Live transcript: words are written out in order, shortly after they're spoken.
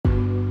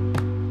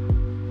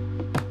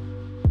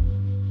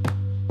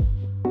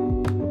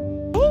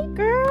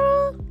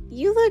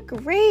look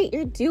great.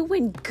 You're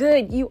doing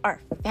good. You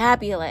are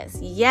fabulous.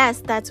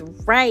 Yes, that's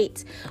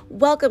right.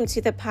 Welcome to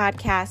the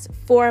podcast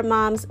For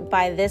Moms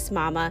by This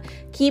Mama,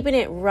 keeping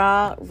it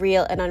raw,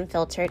 real, and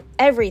unfiltered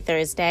every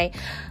Thursday.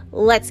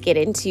 Let's get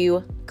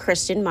into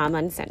Christian Mom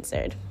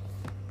Uncensored.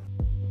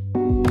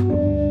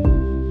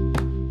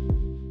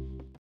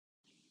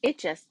 It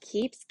just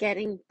keeps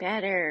getting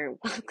better.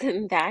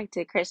 Welcome back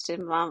to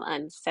Christian Mom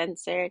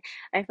Uncensored.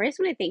 I first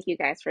want to thank you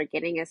guys for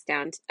getting us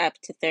up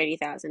to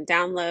 30,000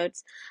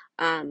 downloads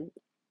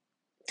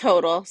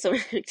total. So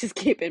just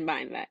keep in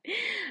mind that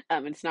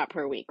it's not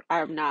per week.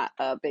 I'm not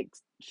a big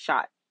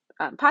shot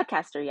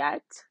podcaster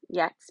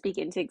yet speak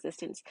into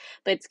existence,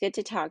 but it's good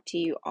to talk to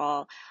you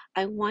all.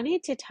 I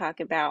wanted to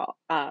talk about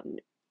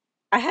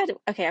I have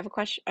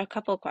a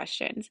couple of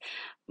questions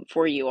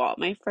for you all.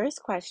 My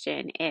first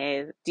question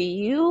is, do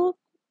you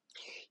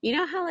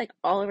know how like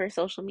all over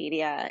social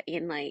media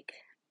in like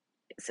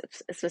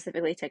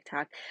specifically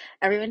TikTok,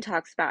 everyone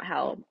talks about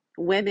how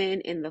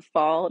women in the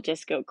fall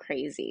just go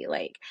crazy.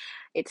 Like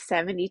it's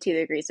 72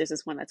 degrees. There's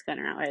this one that's going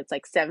around where it's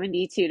like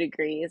 72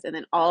 degrees, and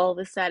then all of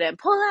a sudden,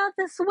 pull out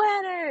the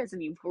sweaters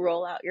and you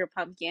roll out your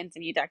pumpkins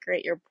and you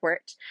decorate your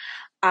porch.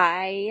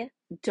 I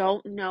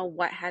don't know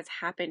what has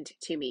happened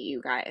to me,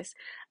 you guys.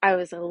 I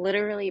was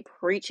literally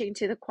preaching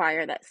to the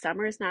choir that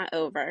summer's not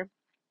over.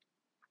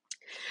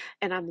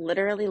 And I'm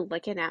literally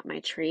looking at my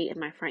tree in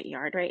my front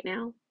yard right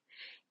now.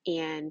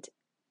 And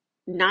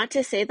not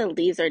to say the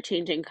leaves are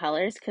changing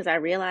colors, because I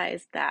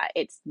realize that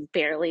it's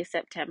barely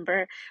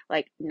September,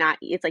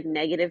 it's like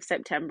negative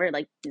September,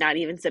 like not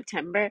even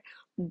September.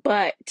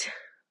 But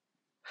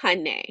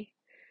honey,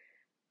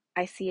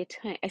 I see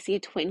a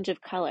twinge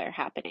of color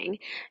happening.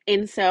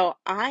 And so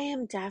I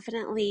am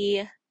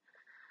definitely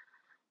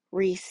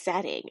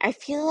resetting. I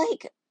feel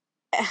like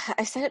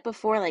I said it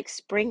before, like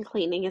spring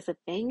cleaning is a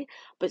thing,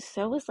 but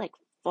so is like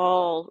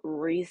fall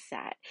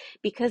reset,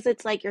 because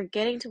it's like you're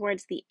getting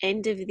towards the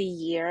end of the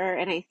year,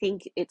 and I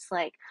think it's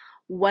like,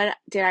 what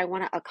did I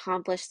want to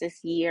accomplish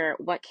this year?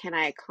 What can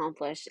I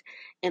accomplish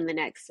in the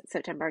next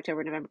September,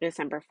 October, November,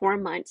 December, 4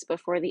 months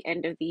before the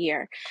end of the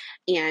year?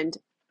 And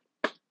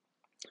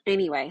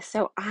anyway,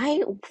 so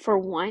I, for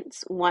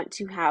once, want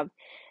to have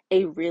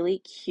a really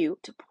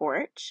cute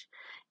porch.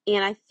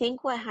 And I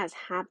think what has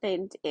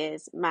happened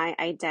is my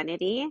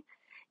identity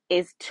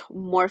is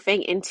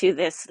morphing into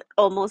this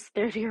almost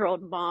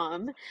 30-year-old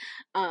mom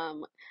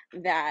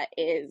that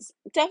is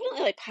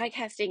definitely like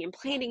podcasting and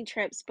planning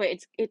trips, but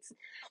it's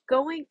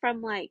going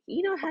from, like,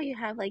 you know how you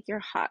have like your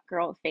hot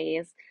girl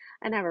phase.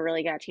 I never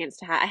really got a chance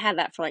to have. I had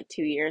that for like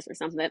 2 years or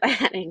something that I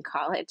had in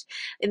college.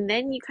 And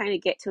then you kind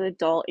of get to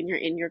adult and you're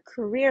in your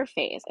career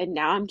phase. And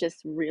now I'm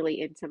just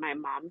really into my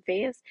mom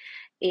phase.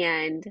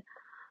 And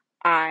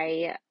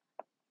I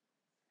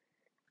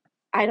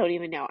I don't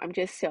even know. I'm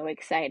just so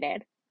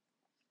excited.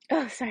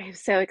 Oh, sorry. I'm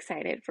so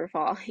excited for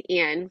fall.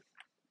 And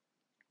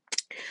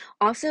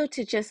also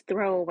to just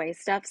throw away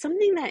stuff.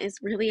 Something that is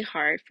really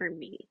hard for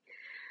me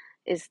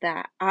is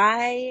that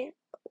I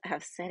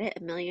have said it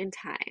a million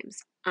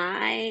times.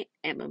 I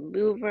am a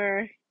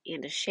mover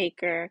and a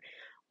shaker.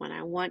 When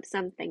I want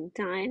something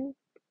done,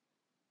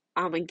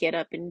 I'm gonna get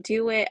up and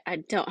do it. I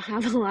don't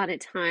have a lot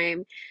of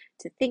time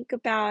to think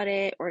about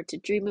it or to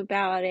dream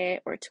about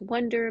it or to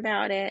wonder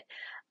about it.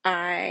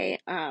 I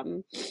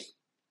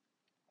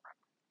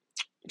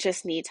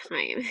just need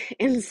time.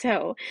 And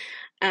so,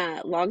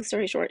 long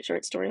story short,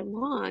 short story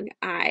long,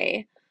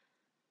 I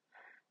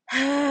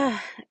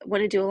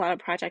want to do a lot of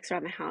projects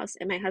around the house.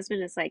 And my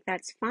husband is like,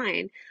 that's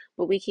fine,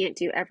 but we can't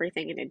do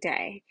everything in a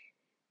day.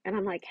 And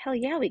I'm like, hell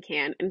yeah, we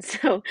can. And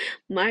so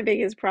my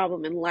biggest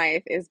problem in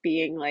life is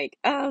being like,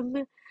 I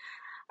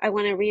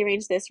want to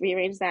rearrange this,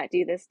 rearrange that,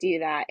 do this, do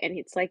that. And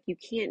it's like, you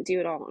can't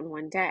do it all in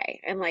one day.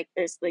 And like,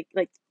 there's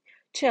like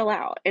chill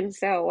out. And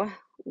so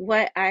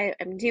what I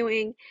am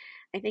doing,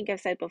 I think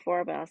I've said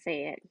before, but I'll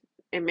say it.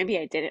 And maybe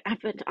I didn't.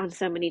 I've been on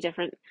so many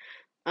different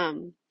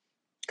um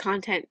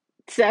content,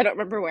 so I don't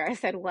remember where I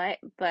said what,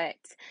 but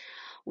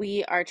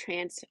we are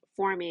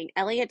transforming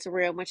Elliot's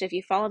room, which if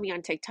you follow me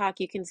on TikTok,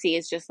 you can see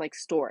is just like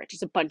storage,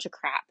 just a bunch of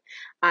crap.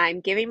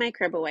 I'm giving my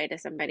crib away to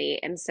somebody,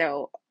 and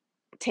so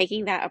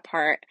taking that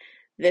apart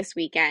this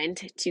weekend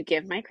to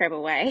give my crib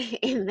away,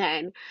 and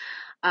then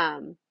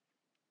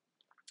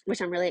which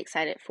I'm really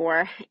excited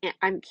for. And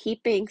I'm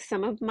keeping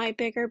some of my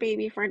bigger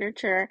baby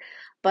furniture,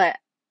 but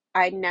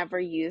I never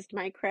used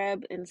my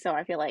crib, and so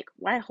I feel like,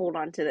 why hold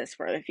on to this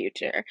for the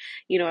future?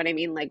 You know what I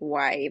mean? Like,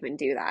 why even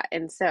do that?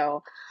 And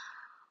so,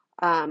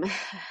 um,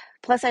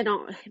 plus I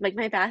don't like,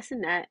 my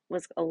bassinet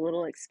was a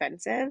little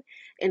expensive,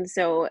 and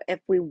so if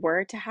we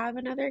were to have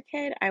another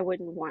kid, I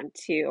wouldn't want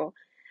to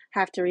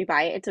have to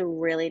rebuy it. It's a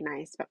really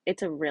nice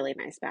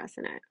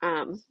bassinet.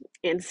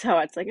 And so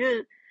it's like,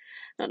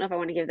 don't know if I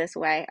want to give this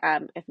away.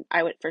 If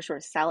I would for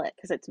sure sell it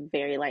because it's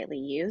very lightly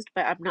used,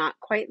 but I'm not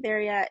quite there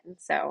yet. And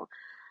so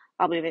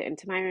I'll move it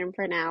into my room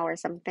for now or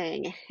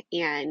something.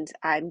 And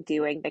I'm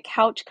doing the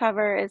couch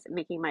covers,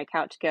 making my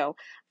couch go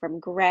from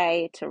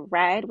gray to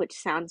red, which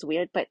sounds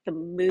weird, but the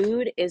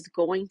mood is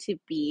going to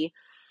be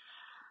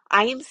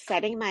I am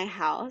setting my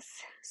house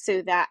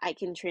so that I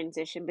can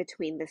transition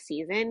between the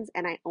seasons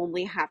and I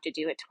only have to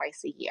do it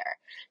twice a year.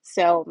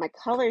 So my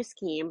color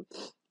scheme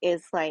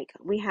is like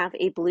we have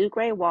a blue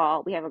gray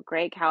wall, we have a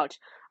gray couch,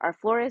 our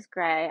floor is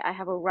gray. I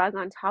have a rug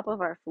on top of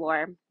our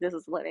floor. This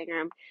is the living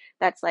room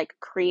that's like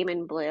cream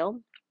and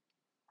blue.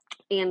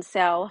 And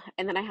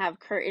then I have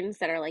curtains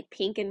that are like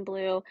pink and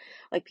blue,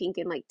 like pink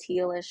and like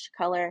tealish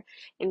color.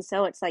 And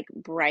so it's like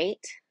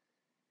bright.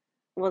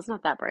 Well, it's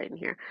not that bright in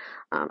here.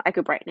 I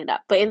could brighten it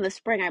up. But in the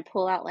spring, I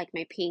pull out like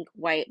my pink,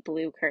 white,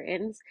 blue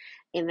curtains,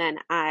 and then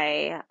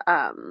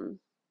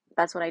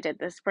that's what I did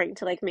this spring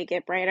to like make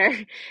it brighter.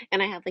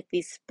 And I have like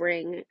these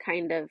spring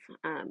kind of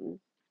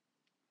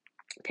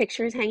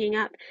pictures hanging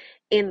up.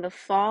 In the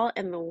fall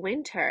and the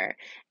winter,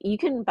 you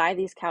can buy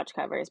these couch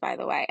covers, by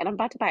the way. And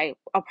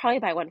I'll probably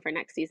buy one for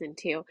next season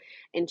too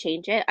and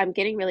change it. I'm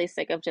getting really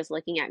sick of just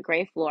looking at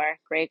gray floor,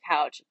 gray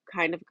couch,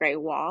 kind of gray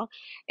wall.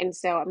 And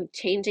so I'm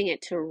changing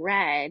it to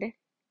red.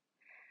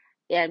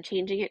 Yeah, I'm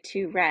changing it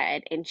to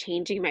red and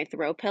changing my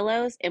throw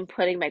pillows and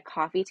putting my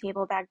coffee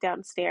table back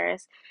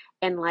downstairs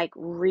and like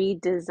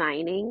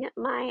redesigning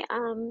my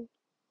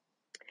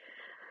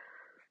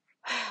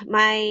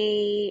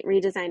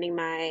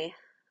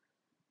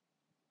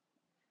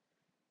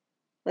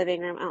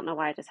living room. I don't know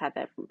why I just had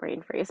that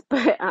brain freeze,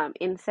 but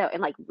and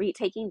like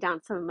retaking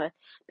down some of the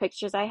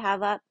pictures I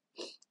have up.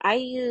 I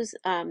use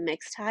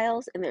mixed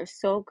tiles and they're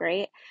so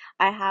great.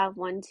 I have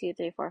 1, 2,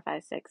 3, 4,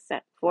 5, 6,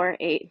 7, 4,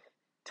 8,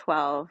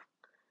 12,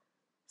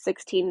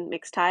 16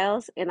 mixed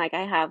tiles, and like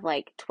I have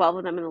like 12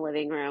 of them in the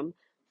living room,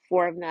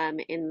 4 of them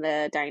in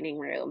the dining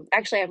room.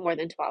 Actually, I have more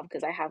than 12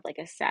 because I have like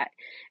a set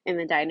in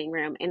the dining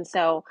room. And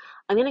so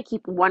I'm going to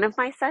keep one of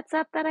my sets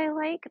up that I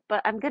like,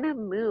 but I'm going to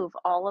move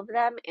all of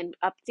them and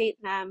update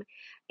them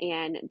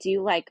and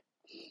do like,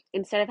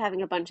 instead of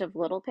having a bunch of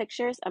little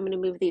pictures, I'm going to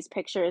move these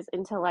pictures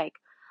into like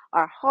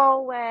our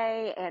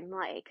hallway and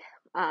like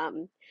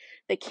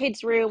the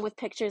kids' room with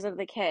pictures of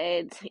the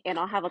kids, and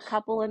I'll have a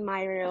couple in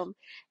my room,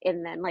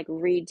 and then like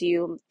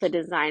redo the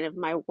design of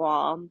my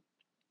wall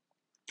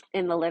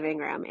in the living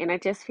room. And I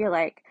just feel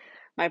like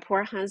my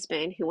poor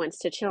husband, who wants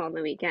to chill on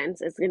the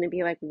weekends, is going to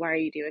be like, why are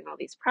you doing all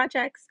these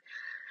projects?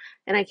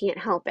 And I can't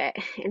help it.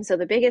 And so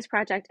the biggest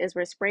project is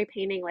we're spray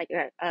painting like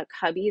a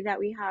cubby that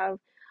we have.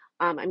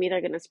 I'm either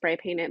going to spray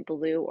paint it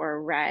blue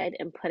or red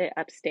and put it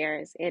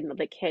upstairs in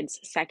the kids'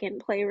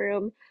 second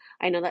playroom.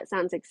 I know that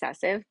sounds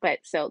excessive, but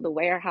so the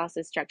way our house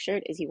is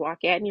structured is you walk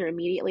in, you're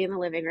immediately in the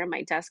living room.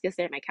 My desk is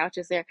there, my couch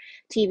is there,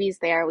 TV's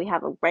there. We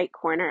have a right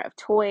corner of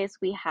toys.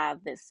 We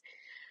have this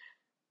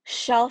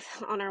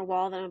shelf on our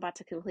wall that I'm about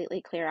to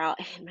completely clear out.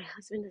 And my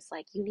husband is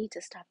like, you need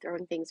to stop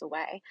throwing things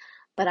away.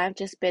 But I've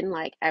just been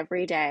like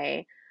every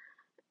day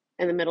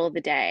in the middle of the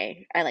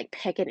day, I like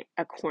pick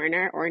a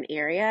corner or an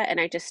area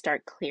and I just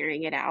start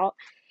clearing it out.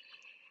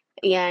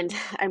 And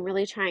I'm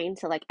really trying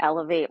to like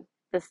elevate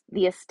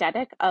the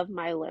aesthetic of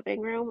my living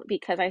room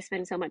because I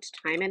spend so much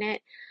time in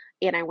it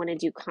and I want to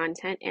do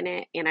content in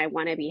it and I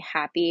want to be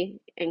happy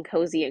and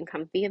cozy and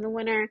comfy in the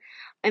winter.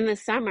 In the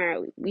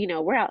summer,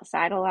 we're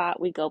outside a lot,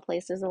 we go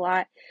places a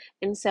lot.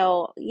 And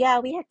so, yeah,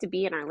 we have to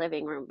be in our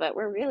living room, but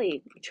we're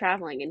really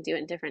traveling and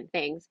doing different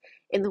things.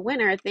 In the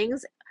winter,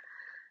 things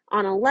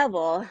on a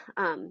level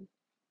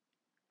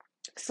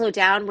slow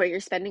down where you're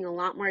spending a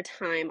lot more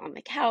time on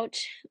the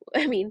couch.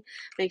 I mean,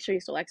 make sure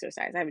you still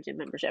exercise. I have a gym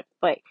membership,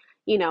 but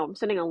I'm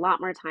spending a lot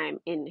more time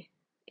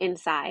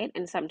inside,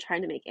 and so I'm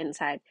trying to make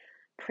inside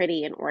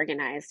pretty and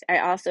organized. I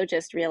also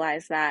just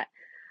realized that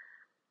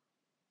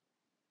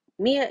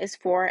Mia is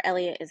 4,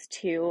 Elliot is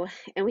 2,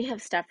 and we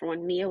have stuff from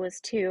when Mia was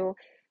 2,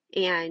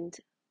 and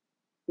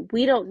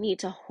we don't need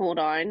to hold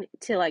on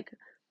to like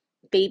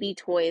baby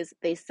toys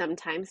they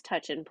sometimes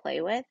touch and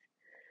play with.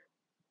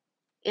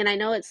 And I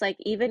know it's like,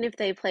 even if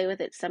they play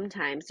with it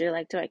sometimes, you're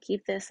like, do I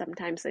keep this?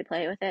 Sometimes they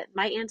play with it.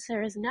 My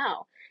answer is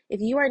no.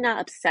 If you are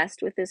not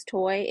obsessed with this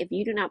toy, if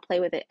you do not play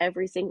with it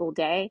every single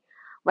day,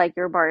 like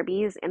your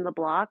Barbies in the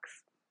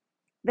blocks,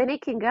 then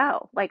it can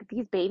go. Like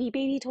these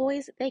baby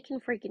toys, they can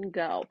freaking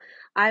go.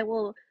 I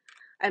will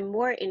I'm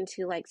more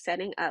into like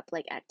setting up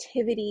like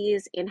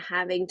activities and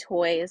having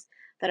toys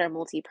that are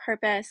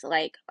multi-purpose.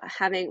 Like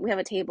we have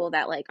a table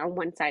that like on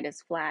one side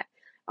is flat,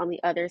 on the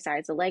other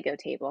side is a Lego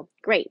table.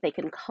 Great, they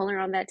can color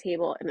on that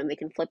table and then they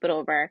can flip it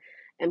over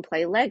and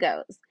play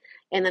Legos.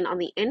 And then on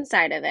the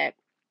inside of it,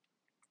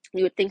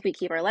 you would think we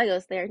keep our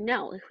Legos there.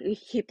 No, we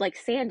keep like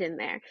sand in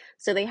there.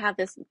 So they have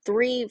this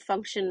 3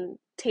 function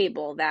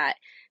table that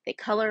they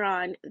color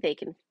on. They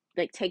can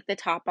like take the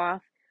top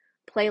off,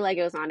 play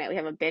Legos on it. We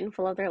have a bin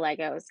full of their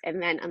Legos.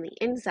 And then on the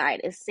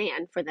inside is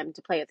sand for them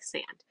to play with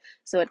sand.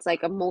 So it's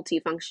like a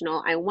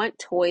multifunctional. I want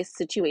toy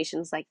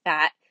situations like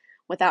that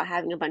without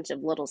having a bunch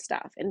of little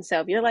stuff. And so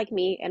if you're like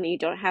me and you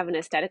don't have an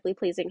aesthetically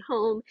pleasing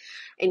home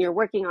and you're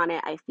working on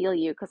it, I feel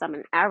you because I'm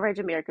an average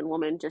American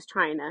woman just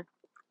trying to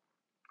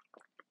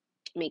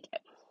make it.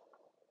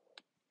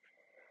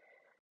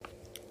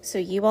 So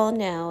you all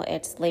know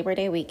it's Labor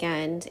Day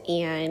weekend,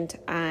 and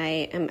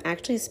I am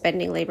actually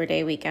spending Labor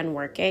Day weekend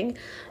working,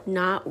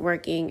 not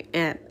working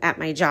at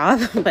my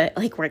job, but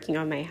like working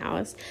on my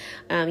house.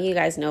 You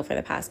guys know for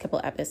the past couple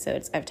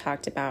episodes, I've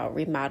talked about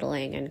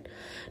remodeling, and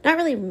not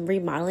really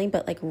remodeling,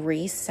 but like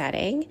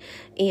resetting.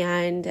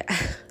 And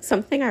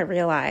something I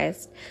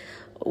realized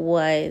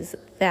was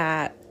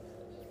that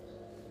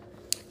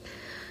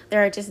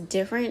there are just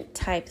different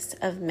types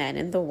of men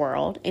in the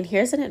world. And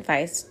here's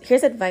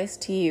advice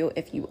to you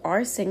if you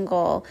are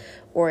single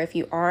or if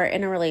you are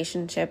in a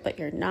relationship but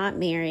you're not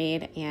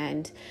married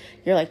and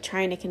you're like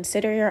trying to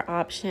consider your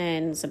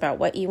options about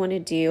what you want to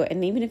do,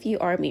 and even if you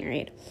are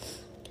married.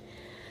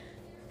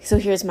 So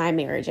here's my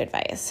marriage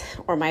advice,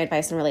 or my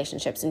advice in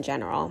relationships in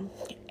general.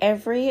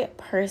 Every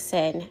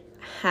person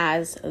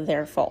has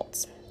their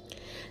faults.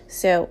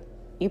 So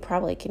you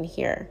probably can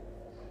hear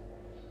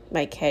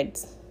my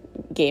kids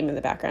game in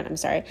the background, I'm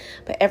sorry,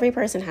 but every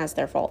person has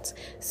their faults.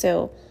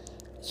 So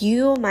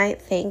you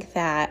might think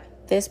that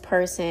this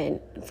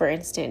person, for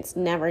instance,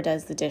 never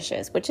does the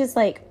dishes, which is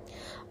like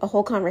a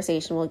whole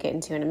conversation we'll get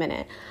into in a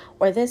minute,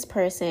 or this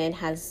person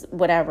has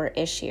whatever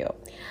issue,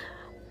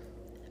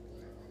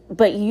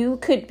 but you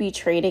could be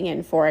trading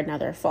in for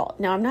another fault.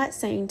 Now, I'm not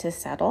saying to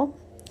settle,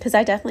 because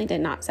I definitely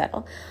did not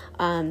settle.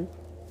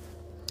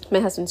 My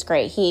husband's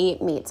great. He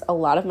meets a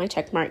lot of my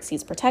check marks.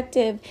 He's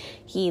protective.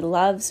 He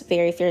loves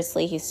very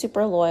fiercely. He's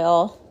super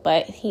loyal,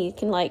 but he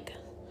can like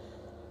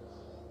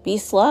be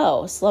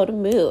slow to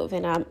move.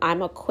 And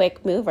I'm a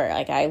quick mover.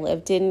 Like I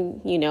lived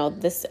in New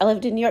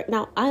York.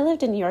 Now I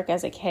lived in New York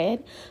as a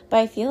kid, but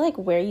I feel like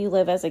where you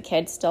live as a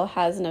kid still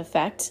has an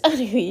effect on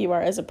who you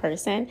are as a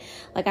person.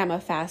 Like I'm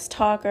a fast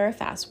talker,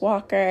 fast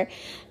walker.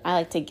 I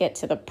like to get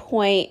to the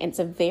point. It's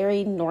a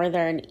very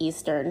northern,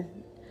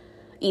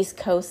 East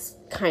Coast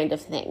kind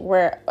of thing,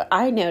 where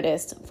I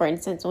noticed, for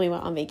instance, when we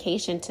went on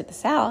vacation to the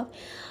South,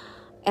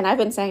 and I've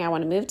been saying I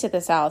want to move to the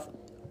South,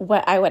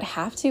 what I would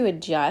have to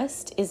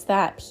adjust is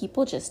that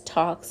people just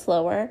talk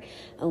slower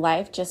and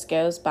life just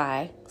goes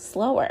by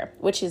slower,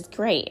 which is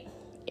great.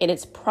 And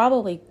it's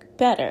probably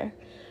better,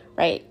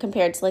 right,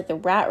 compared to like the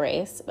rat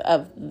race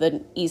of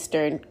the East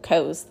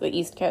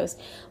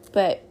Coast.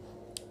 But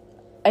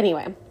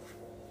anyway,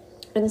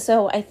 and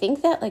so I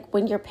think that like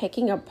when you're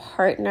picking a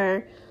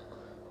partner,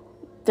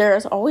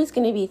 there's always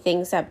going to be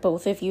things that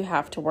both of you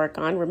have to work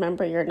on.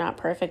 Remember, you're not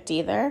perfect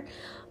either.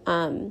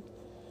 And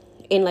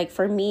like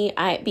for me,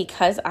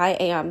 because I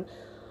am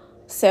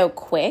so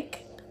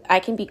quick, I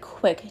can be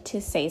quick to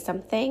say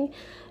something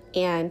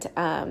and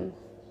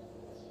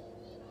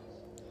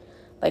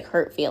like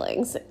hurt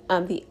feelings.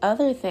 The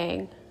other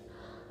thing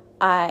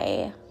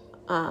I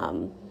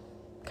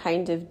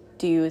kind of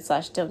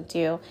do/don't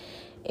do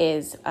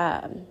is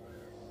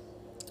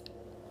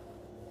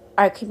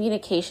our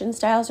communication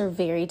styles are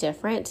very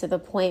different, to the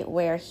point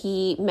where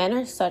men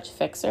are such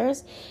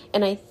fixers.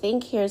 And I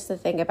think here's the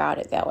thing about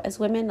it though. As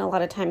women, a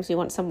lot of times we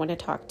want someone to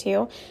talk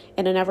to.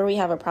 And whenever we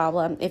have a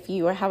problem, if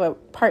you have a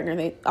partner,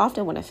 they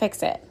often want to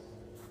fix it.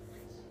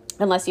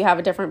 Unless you have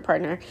a different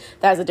partner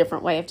that has a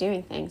different way of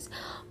doing things.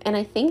 And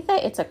I think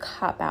that it's a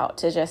cop-out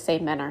to just say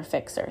men are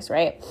fixers,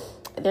 right?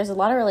 There's a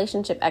lot of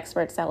relationship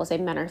experts that will say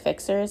men are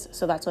fixers,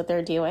 so that's what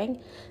they're doing.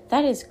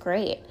 That is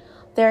great.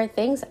 There are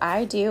things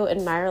I do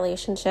in my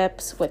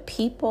relationships with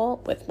people,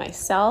 with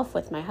myself,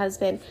 with my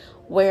husband,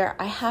 where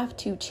I have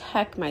to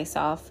check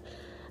myself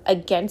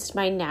against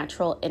my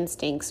natural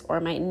instincts or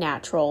my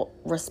natural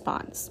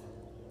response,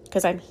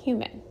 because I'm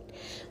human.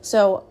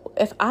 So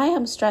if I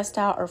am stressed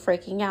out or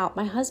freaking out,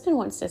 my husband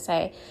wants to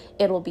say,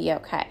 it'll be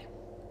okay.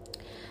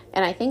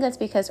 And I think that's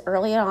because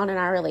early on in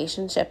our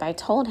relationship, I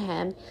told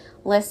him,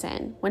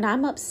 listen, when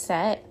I'm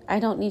upset,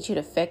 I don't need you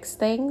to fix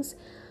things.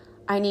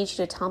 I need you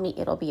to tell me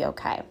it'll be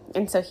okay.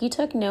 And so he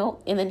took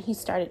note, and then he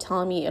started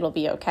telling me it'll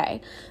be okay.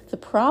 The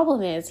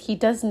problem is he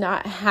does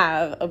not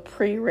have a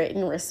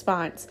pre-written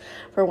response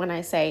for when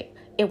I say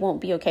it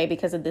won't be okay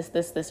because of this,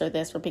 or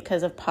this, or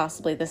because of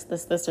possibly this,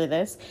 or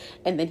this.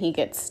 And then he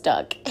gets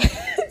stuck.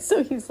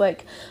 So he's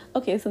like,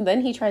 okay, so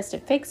then he tries to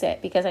fix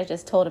it because I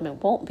just told him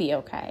it won't be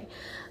okay.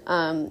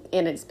 And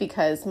it's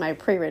because my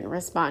pre-written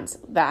response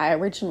that I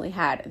originally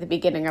had at the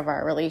beginning of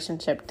our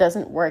relationship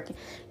doesn't work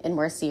in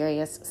more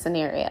serious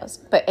scenarios.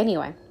 But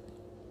anyway,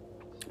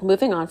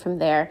 moving on from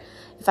there,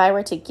 if I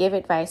were to give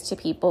advice to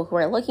people who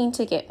are looking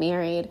to get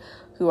married,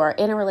 who are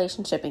in a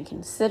relationship and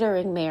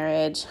considering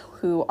marriage,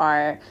 who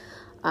are,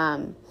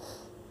 in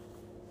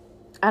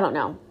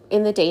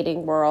the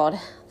dating world,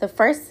 the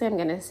first thing I'm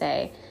going to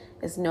say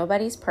is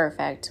nobody's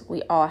perfect.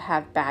 We all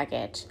have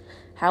baggage.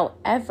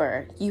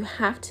 However, you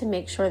have to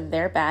make sure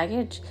their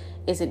baggage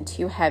isn't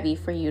too heavy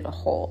for you to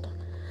hold.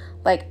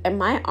 Like in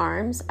my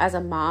arms, as a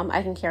mom,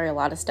 I can carry a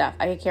lot of stuff.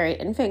 I can carry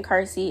an infant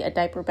car seat, a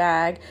diaper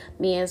bag,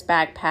 Mia's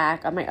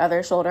backpack. On my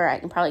other shoulder, I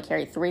can probably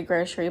carry 3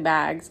 grocery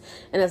bags.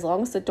 And as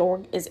long as the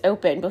door is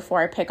open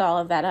before I pick all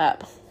of that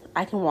up,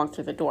 I can walk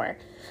through the door.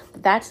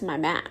 That's my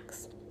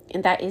max.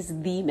 And that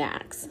is the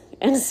max.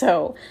 And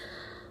so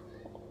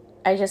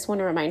I just want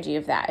to remind you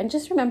of that. And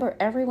just remember,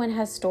 everyone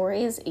has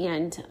stories,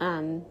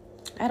 and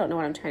I don't know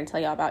what I'm trying to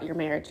tell y'all about your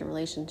marriage and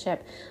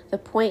relationship. The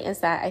point is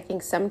that I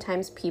think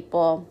sometimes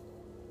people,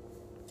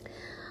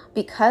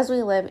 because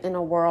we live in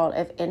a world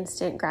of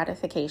instant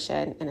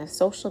gratification and of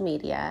social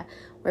media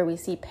where we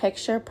see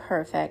picture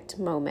perfect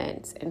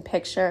moments and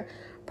picture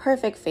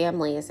perfect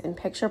families and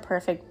picture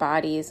perfect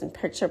bodies and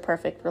picture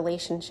perfect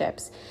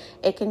relationships,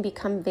 it can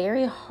become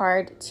very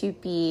hard to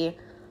be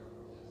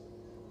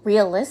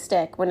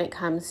realistic when it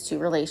comes to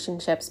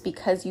relationships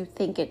because you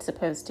think it's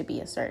supposed to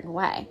be a certain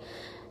way.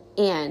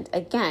 And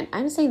again,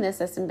 I'm saying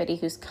this as somebody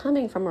who's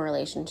coming from a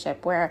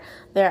relationship where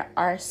there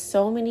are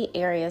so many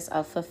areas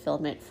of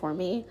fulfillment for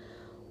me,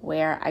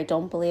 where I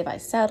don't believe I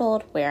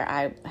settled, where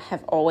I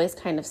have always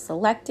kind of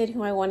selected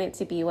who I wanted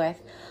to be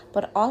with.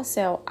 But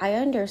also, I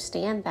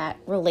understand that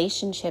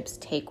relationships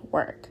take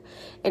work.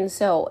 And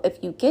so if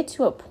you get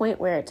to a point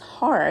where it's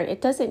hard,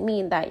 it doesn't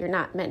mean that you're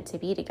not meant to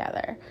be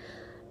together.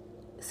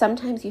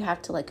 Sometimes you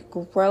have to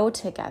grow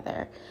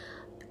together.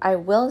 I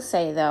will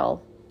say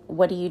though,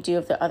 what do you do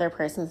if the other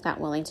person's not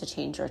willing to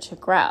change or to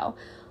grow?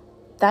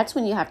 That's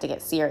when you have to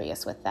get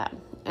serious with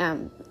them.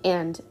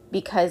 And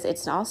because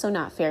it's also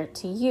not fair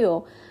to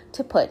you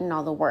to put in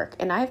all the work.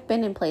 And I've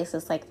been in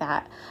places like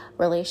that,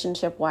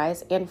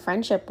 relationship-wise and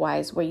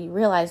friendship-wise, where you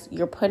realize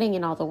you're putting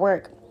in all the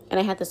work. And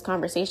I had this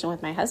conversation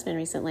with my husband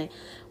recently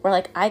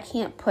where I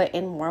can't put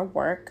in more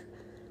work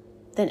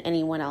than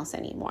anyone else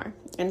anymore.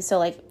 And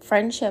so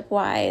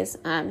friendship-wise,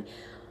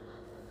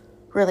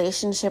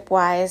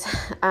 relationship-wise,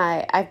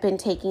 I've been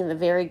taking the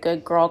very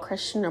good girl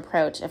Christian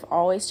approach of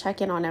always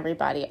check in on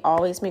everybody,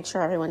 always make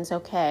sure everyone's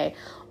okay,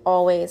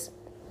 always,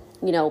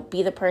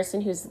 be the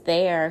person who's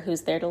there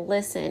to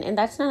listen. And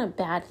that's not a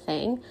bad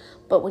thing.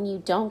 But when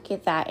you don't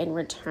get that in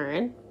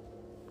return,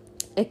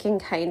 it can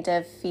kind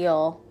of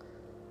feel,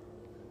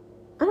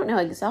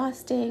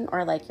 exhausting,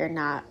 or like you're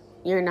not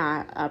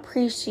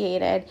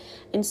appreciated.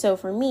 And so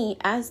for me,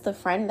 as the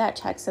friend that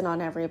checks in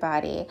on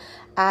everybody,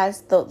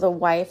 as the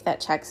wife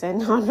that checks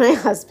in on my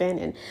husband,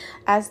 and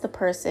as the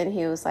person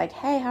who's like,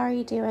 hey, how are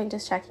you doing?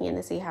 Just checking in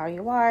to see how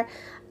you are.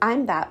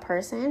 I'm that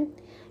person.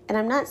 And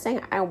I'm not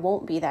saying I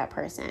won't be that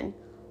person.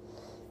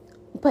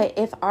 But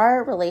if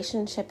our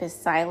relationship is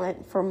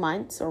silent for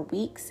months or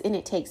weeks and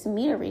it takes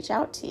me to reach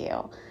out to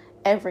you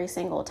every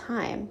single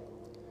time,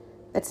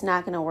 that's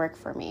not going to work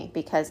for me,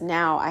 because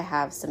now I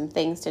have some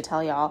things to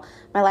tell y'all.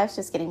 My life's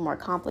just getting more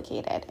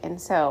complicated.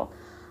 And so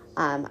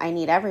I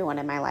need everyone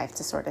in my life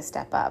to sort of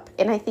step up.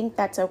 And I think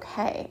that's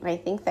okay. And I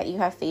think that you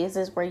have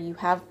phases where you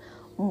have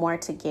more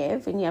to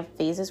give and you have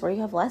phases where you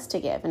have less to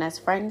give. And as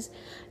friends,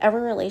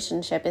 every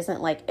relationship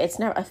isn't it's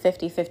never a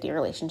 50-50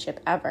 relationship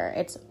ever.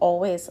 It's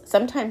always,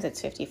 sometimes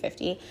it's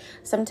 50-50.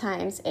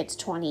 Sometimes it's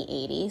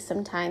 20-80.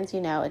 Sometimes,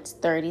 it's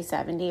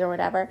 30-70 or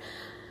whatever.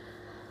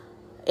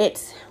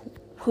 It's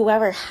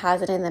whoever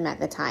has it in them at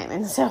the time.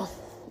 And so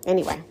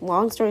anyway,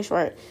 long story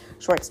short,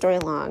 short story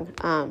long,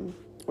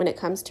 when it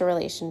comes to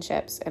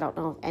relationships, I don't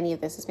know if any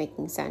of this is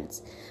making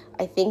sense.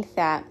 I think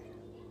that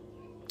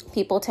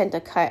people tend to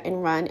cut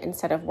and run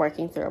instead of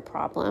working through a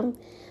problem.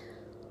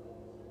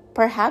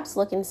 Perhaps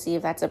look and see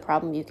if that's a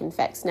problem you can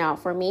fix. Now,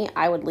 for me,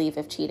 I would leave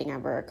if cheating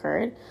ever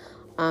occurred.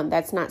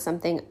 That's not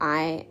something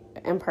I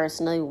am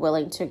personally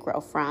willing to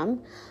grow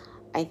from.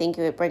 I think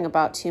it would bring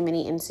about too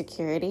many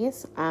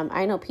insecurities.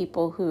 I know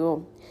people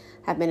who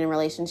have been in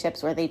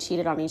relationships where they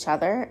cheated on each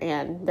other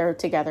and they're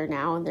together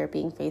now and they're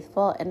being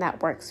faithful and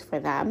that works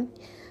for them.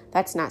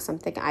 That's not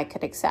something I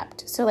could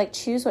accept. So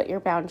choose what your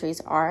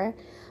boundaries are,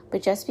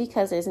 but just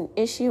because there's an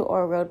issue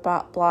or a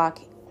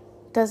roadblock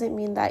doesn't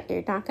mean that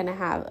you're not going to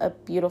have a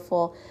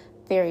beautiful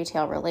fairy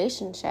tale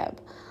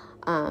relationship.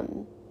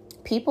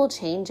 People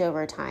change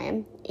over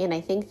time. And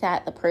I think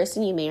that the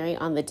person you marry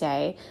on the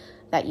day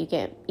that you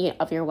get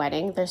of your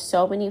wedding, there's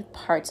so many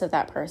parts of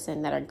that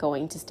person that are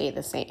going to stay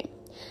the same.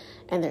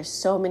 And there's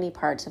so many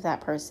parts of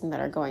that person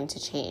that are going to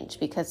change,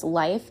 because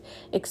life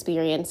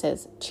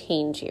experiences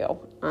change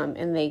you,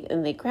 and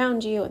they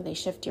ground you and they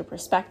shift your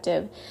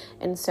perspective.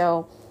 And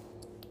so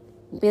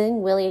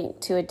being willing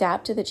to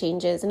adapt to the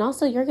changes, and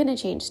also you're going to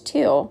change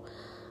too.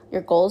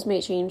 Your goals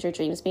may change, your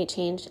dreams may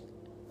change.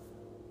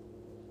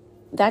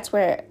 That's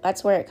where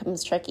it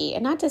becomes tricky.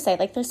 And not to say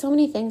there's so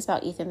many things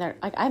about Ethan that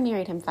I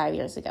married him 5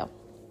 years ago.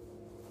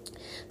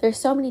 There's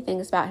so many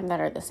things about him that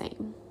are the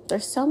same.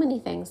 There's so many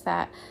things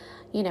that,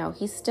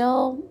 he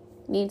still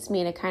needs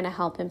me to kind of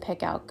help him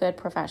pick out good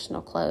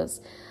professional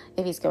clothes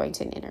if he's going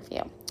to an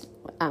interview.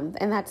 And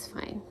that's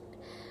fine.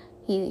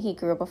 He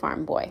grew up a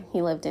farm boy.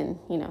 He lived in,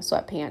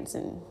 sweatpants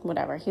and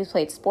whatever. He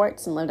played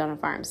sports and lived on a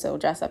farm, so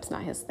dress up's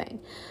not his thing.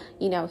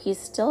 He's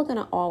still going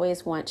to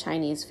always want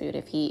Chinese food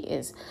if he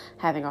is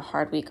having a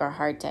hard week or a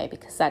hard day,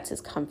 because that's his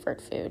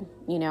comfort food.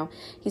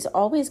 He's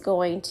always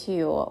going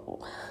to,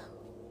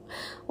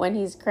 when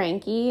he's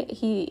cranky,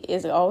 he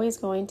is always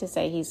going to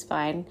say he's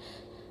fine.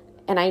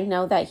 And I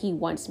know that he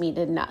wants me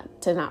to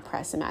not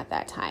press him at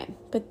that time.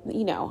 But,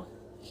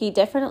 he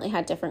definitely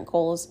had different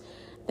goals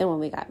than when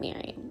we got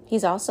married.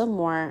 He's also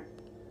more,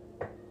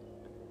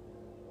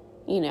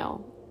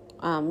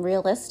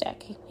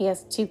 realistic. He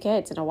has 2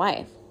 kids and a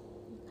wife.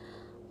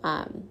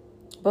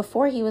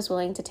 before he was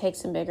willing to take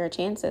some bigger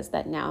chances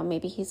that now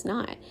maybe he's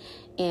not.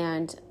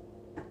 And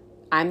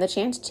I'm the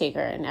chance taker,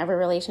 and every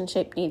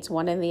relationship needs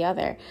one and the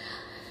other.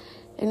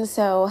 And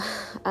so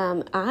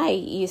I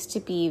used to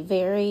be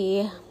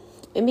very,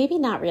 maybe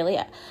not really,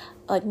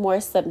 like more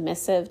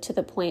submissive to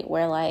the point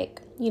where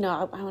like, I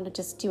want to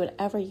just do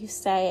whatever you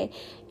say.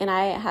 And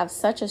I have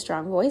such a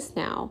strong voice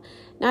now.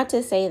 Not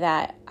to say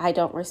that I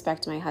don't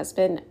respect my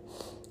husband.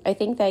 I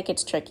think that it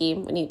gets tricky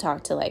when you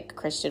talk to like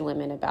Christian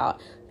women about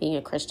being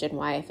a Christian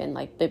wife and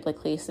like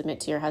biblically submit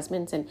to your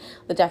husbands and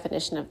the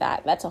definition of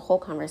that. That's a whole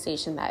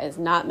conversation that is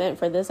not meant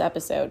for this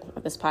episode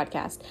of this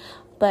podcast.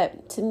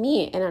 But to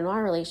me, in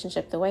our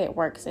relationship, the way it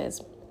works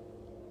is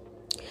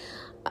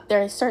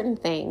there are certain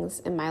things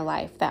in my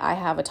life that I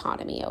have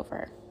autonomy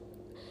over.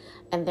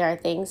 And there are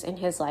things in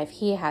his life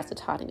he has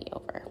autonomy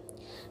over.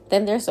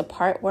 Then there's a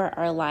part where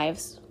our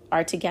lives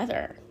are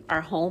together,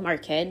 our home, our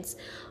kids,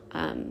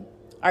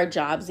 our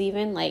jobs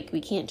even. Like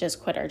we can't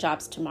just quit our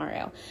jobs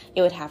tomorrow.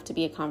 It would have to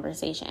be a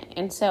conversation.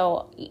 And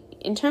so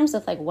in terms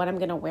of like what I'm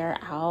going to wear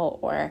out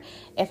or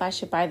if I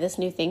should buy this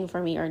new thing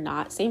for me or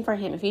not, same for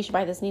him. If he should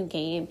buy this new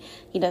game,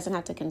 he doesn't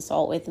have to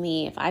consult with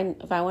me. If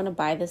I want to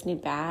buy this new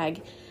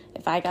bag,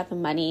 if I got the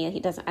money,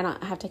 I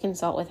don't have to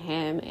consult with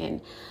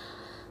him.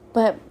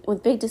 But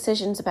with big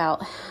decisions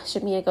about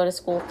should Mia go to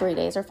school 3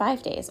 days or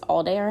 5 days,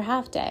 all day or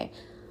half day,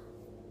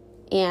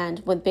 and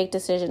with big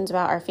decisions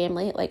about our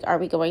family, like are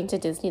we going to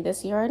Disney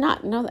this year or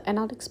not? No, and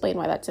I'll explain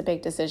why that's a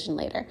big decision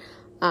later.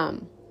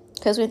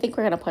 Because we think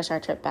we're going to push our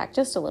trip back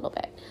just a little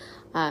bit.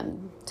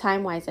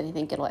 Time-wise, I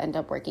think it'll end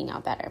up working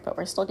out better, but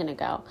we're still going to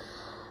go.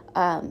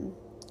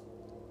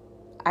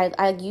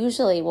 I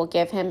usually will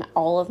give him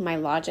all of my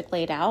logic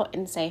laid out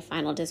and say,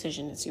 final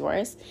decision is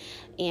yours.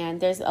 And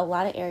there's a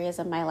lot of areas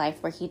of my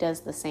life where he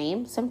does the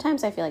same.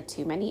 Sometimes I feel like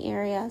too many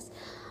areas.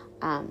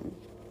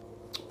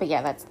 But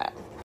yeah, that's that.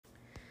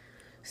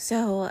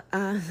 So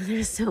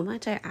there's so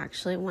much I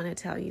actually want to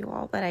tell you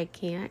all, but I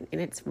can't,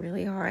 and it's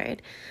really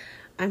hard.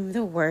 I'm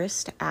the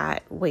worst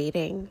at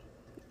waiting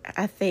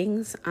at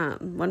things.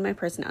 One of my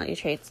personality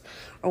traits,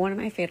 or one of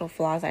my fatal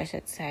flaws, I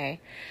should say,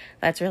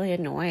 that's really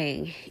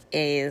annoying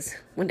is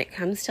when it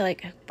comes to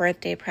like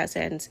birthday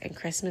presents and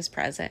Christmas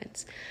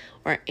presents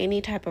or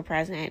any type of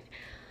present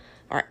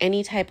or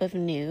any type of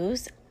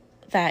news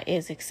that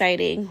is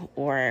exciting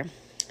or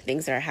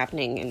things that are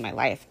happening in my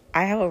life.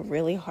 I have a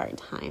really hard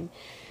time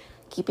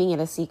keeping it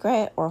a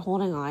secret or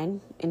holding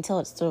on until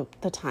it's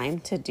the time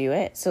to do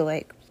it. So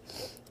like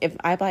if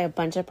I buy a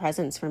bunch of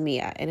presents for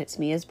Mia and it's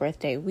Mia's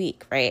birthday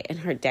week, right? And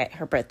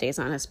her birthday's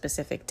on a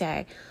specific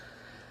day,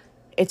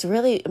 it's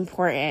really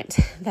important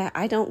that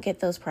I don't get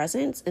those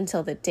presents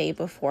until the day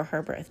before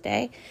her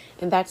birthday.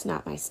 And that's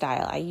not my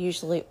style. I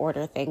usually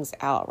order things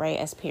out, right?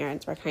 As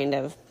parents, we're kind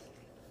of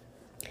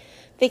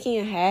thinking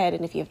ahead.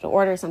 And if you have to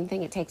order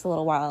something, it takes a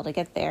little while to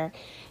get there.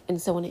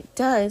 And so when it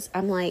does,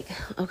 I'm like,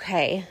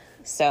 okay,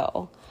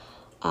 so,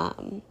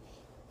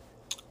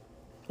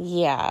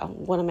 yeah,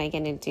 what am I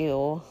going to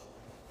do?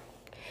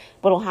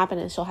 What'll happen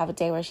is she'll have a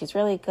day where she's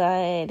really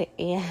good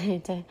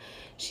and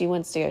she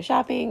wants to go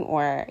shopping,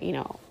 or,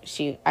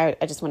 I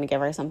just want to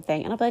give her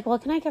something. And I'll be like, well,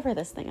 can I give her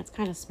this thing? It's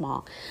kind of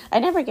small. I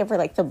never give her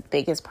like the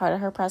biggest part of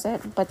her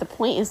present, but the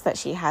point is that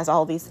she has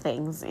all these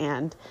things,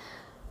 and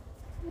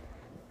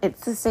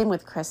it's the same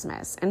with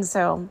Christmas. And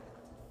so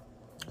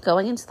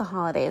going into the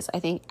holidays, I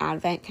think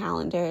advent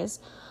calendars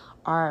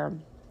are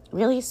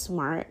really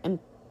smart. And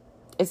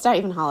it's not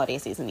even holiday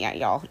season yet,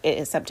 y'all. It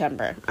is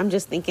September. I'm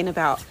just thinking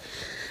about,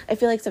 I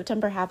feel like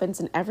September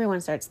happens and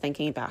everyone starts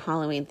thinking about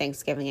Halloween,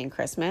 Thanksgiving, and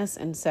Christmas.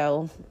 And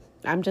so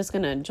I'm just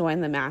going to join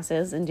the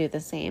masses and do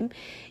the same.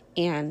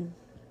 And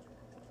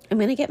I'm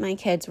going to get my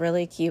kids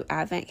really cute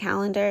advent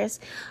calendars.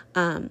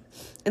 And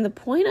the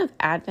point of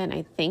Advent,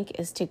 I think,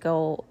 is to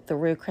go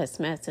through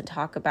Christmas and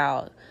talk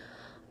about,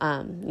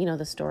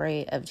 the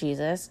story of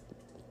Jesus.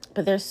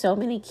 But there's so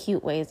many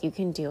cute ways you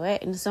can do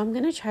it. And so I'm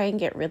going to try and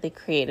get really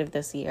creative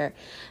this year.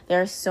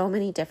 There are so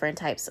many different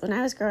types. When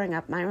I was growing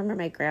up, I remember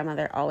my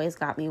grandmother always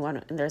got me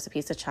one, and there's a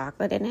piece of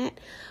chocolate in it.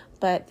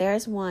 But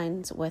there's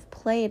ones with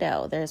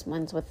Play-Doh. There's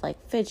ones with like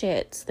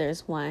fidgets.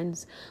 There's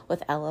ones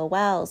with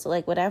LOL. So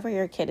like whatever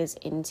your kid is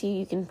into,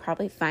 you can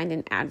probably find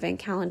an advent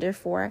calendar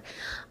for.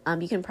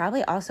 You can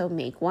probably also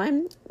make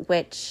one,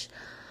 which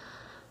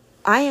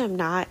I am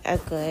not a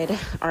good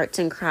arts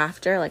and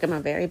crafter. Like I'm a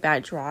very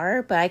bad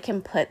drawer, but I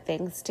can put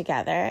things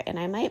together, and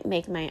I might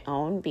make my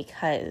own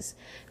because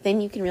then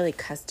you can really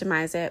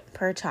customize it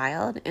per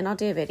child. And I'll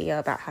do a video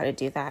about how to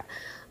do that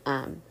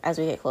as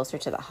we get closer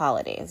to the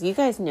holidays. You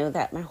guys know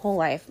that my whole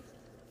life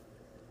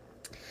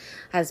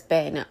has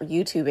been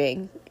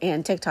YouTubing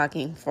and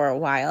TikToking for a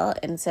while.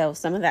 And so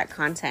some of that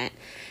content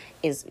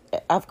is,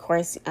 of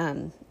course,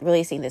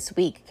 releasing this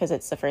week because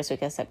it's the first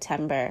week of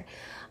September.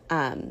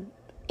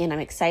 And I'm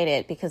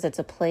excited because it's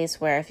a place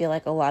where I feel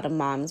like a lot of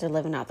moms are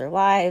living out their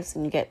lives,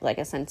 and you get like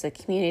a sense of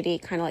community,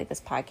 kind of like this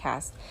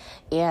podcast.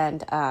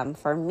 And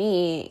for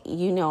me,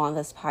 on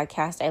this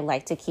podcast, I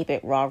like to keep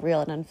it raw, real,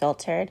 and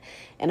unfiltered.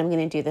 And I'm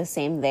going to do the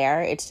same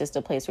there. It's just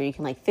a place where you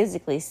can like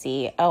physically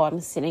see, oh,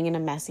 I'm sitting in a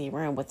messy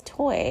room with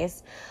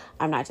toys.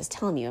 I'm not just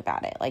telling you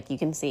about it. Like you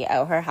can see,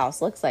 oh, her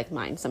house looks like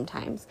mine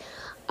sometimes.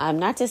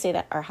 Not to say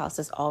that our house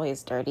is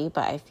always dirty,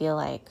 but I feel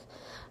like,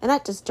 and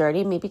not just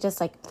dirty, maybe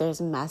just like there's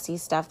messy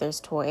stuff,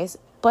 there's toys,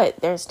 but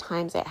there's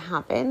times it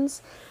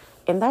happens,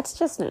 and that's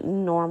just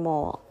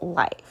normal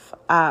life.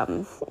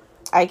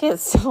 I get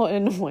so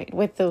annoyed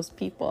with those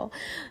people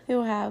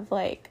who have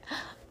like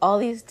all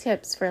these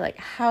tips for like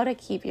how to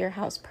keep your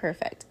house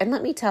perfect. And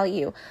let me tell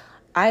you,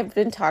 I've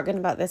been talking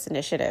about this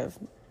initiative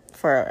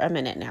for a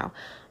minute now,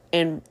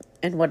 and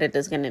what it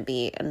is going to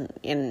be,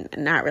 and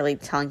not really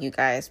telling you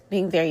guys,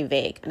 being very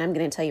vague. And I'm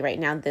going to tell you right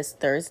now, this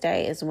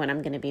Thursday is when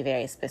I'm going to be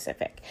very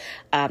specific.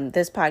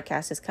 This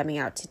podcast is coming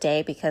out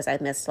today because I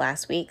missed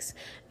last week's,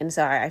 and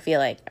so I feel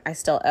like I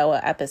still owe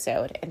an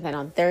episode. And then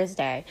on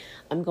Thursday,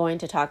 I'm going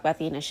to talk about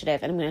the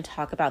initiative, and I'm going to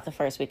talk about the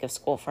first week of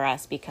school for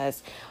us,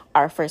 because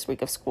our first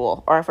week of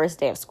school, or our first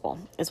day of school,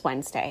 is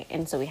Wednesday.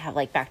 And so we have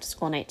like back to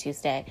school night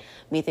Tuesday,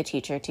 meet the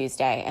teacher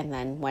Tuesday, and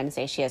then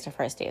Wednesday she has her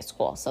first day of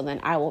school. So then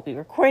I will be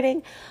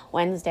recording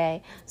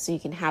Wednesday, so you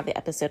can have the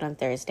episode on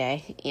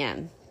Thursday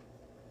and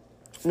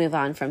move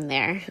on from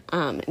there,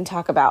 and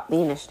talk about the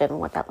initiative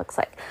and what that looks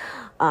like.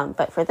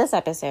 But for this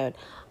episode,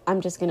 I'm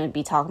just going to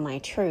be talking my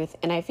truth.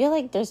 And I feel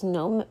like there's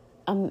no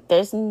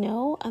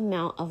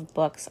amount of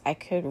books I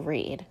could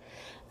read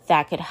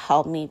that could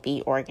help me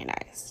be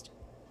organized.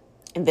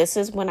 And this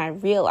is when I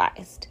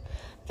realized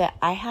that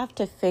I have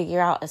to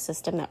figure out a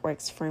system that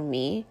works for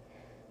me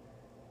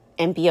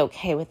and be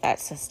okay with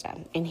that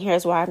system. And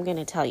here's why I'm going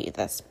to tell you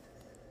this.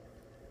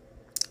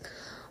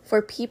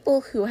 For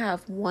people who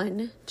have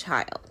one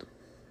child,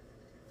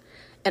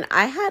 and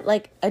I had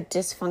like a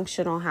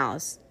dysfunctional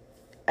house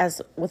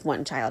as with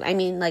one child. I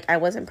mean, like I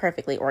wasn't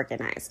perfectly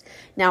organized.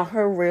 Now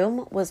her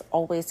room was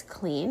always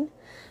clean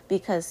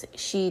because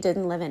she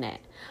didn't live in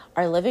it.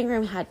 Our living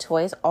room had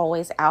toys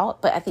always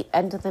out, but at the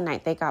end of the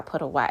night they got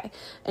put away.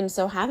 And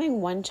so having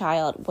one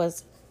child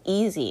was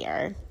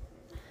easier.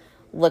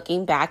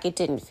 Looking back, it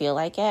didn't feel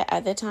like it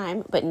at the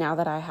time, but now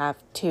that I have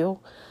two,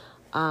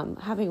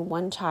 having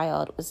one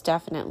child was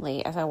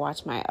definitely, as I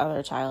watched my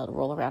other child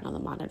roll around on the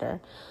monitor,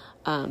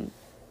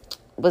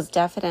 was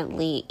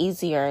definitely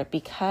easier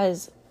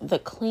because the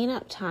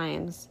cleanup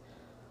times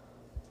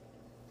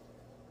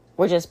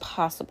were just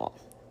possible.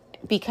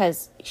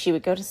 Because she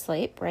would go to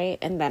sleep, right?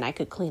 And then I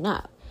could clean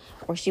up.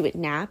 Or she would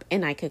nap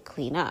and I could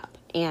clean up.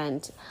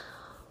 And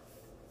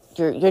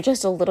you're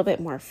just a little bit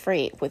more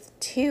free. With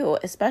two,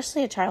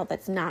 especially a child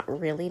that's not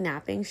really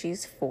napping,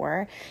 she's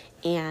 4,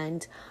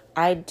 and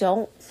I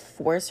don't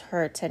force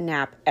her to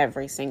nap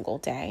every single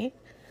day.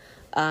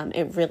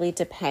 It really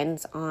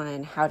depends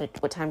on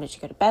what time did she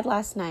go to bed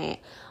last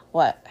night?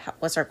 What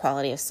was her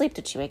quality of sleep?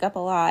 Did she wake up a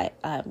lot?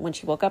 When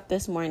she woke up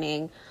this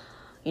morning,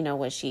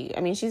 was she,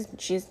 I mean,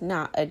 she's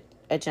not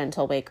a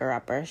gentle waker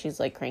upper. She's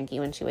like cranky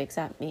when she wakes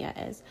up. Mia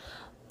is.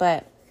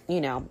 But,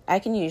 I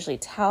can usually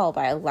tell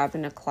by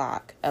 11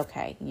 o'clock,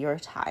 okay, you're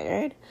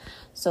tired.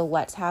 So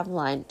let's have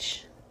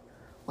lunch.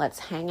 Let's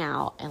hang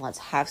out and let's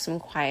have some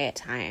quiet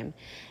time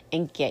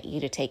and get you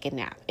to take a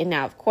nap. And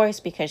now, of course,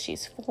 because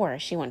she's 4,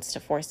 she wants to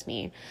force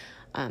me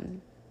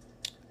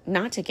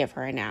not to give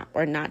her a nap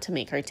or not to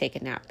make her take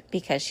a nap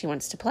because she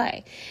wants to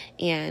play.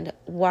 And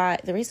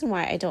the reason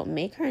why I don't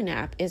make her a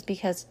nap is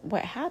because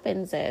what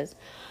happens is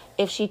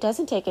if she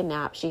doesn't take a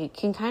nap, she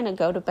can kind of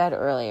go to bed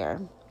earlier.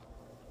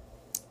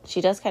 She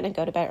does kind of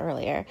go to bed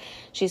earlier.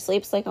 She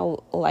sleeps I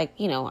feel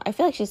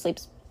like she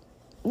sleeps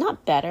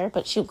not better,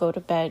 but she'll go to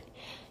bed,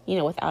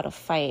 without a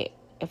fight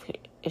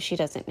if she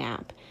doesn't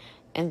nap.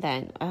 And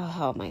then,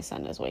 my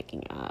son is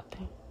waking up.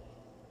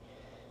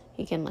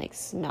 He can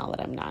smell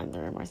that I'm not in the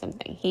room or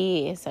something.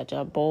 He is such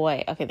a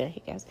boy. Okay, there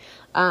he goes.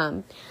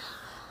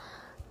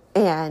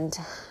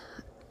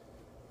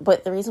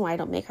 But the reason why I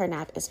don't make her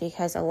nap is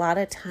because a lot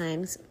of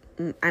times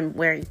I'm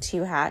wearing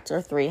 2 hats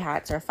or 3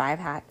 hats or 5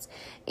 hats.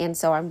 And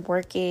so I'm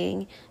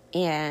working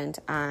and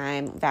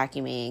I'm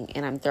vacuuming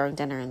and I'm throwing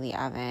dinner in the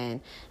oven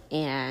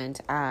and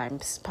I'm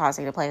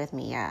pausing to play with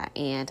Mia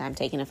and I'm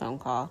taking a phone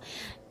call.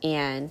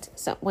 And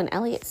so when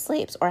Elliot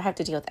sleeps, or I have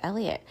to deal with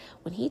Elliot,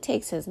 when he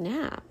takes his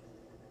nap,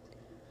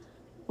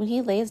 when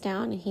he lays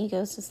down and he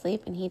goes to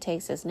sleep and he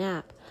takes his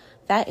nap,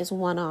 that is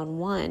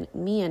one-on-one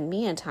me and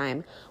Mia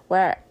time,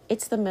 where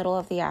it's the middle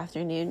of the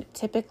afternoon.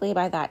 Typically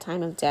by that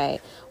time of day,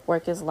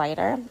 work is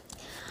lighter.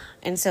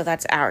 And so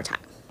that's our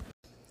time.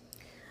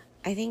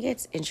 I think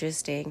it's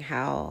interesting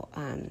how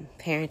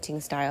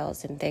parenting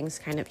styles and things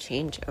kind of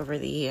change over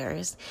the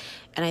years.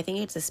 And I think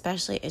it's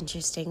especially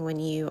interesting when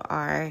you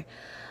are,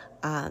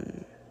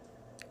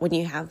 when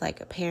you have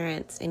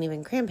parents and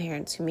even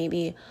grandparents who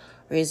maybe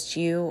raised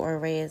you or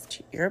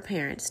raised your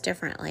parents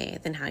differently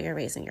than how you're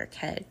raising your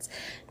kids.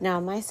 Now,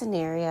 my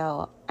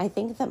scenario, I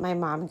think that my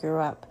mom grew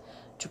up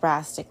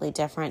drastically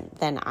different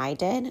than I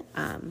did.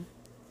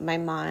 My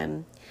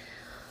mom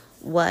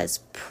was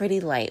pretty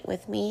light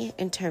with me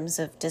in terms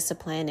of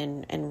discipline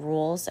and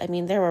rules. I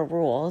mean, there were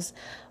rules,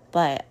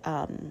 but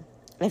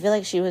I feel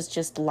like she was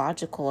just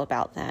logical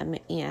about them,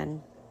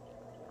 and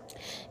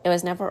it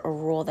was never a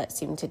rule that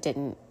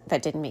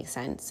didn't make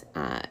sense.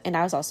 And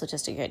I was also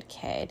just a good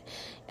kid,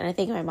 and I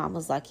think my mom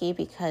was lucky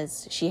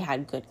because she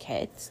had good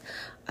kids.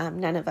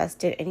 None of us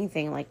did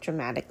anything like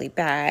dramatically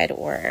bad,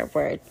 or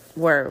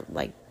were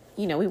like,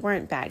 we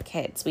weren't bad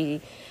kids.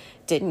 We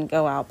didn't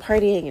go out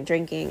partying and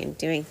drinking and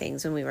doing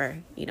things when we were,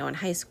 in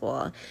high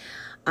school.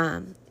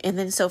 And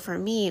then so for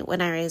me,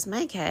 when I raise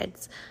my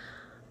kids,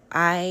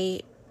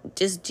 I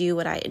just do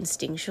what I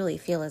instinctually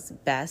feel is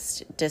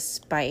best,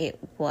 despite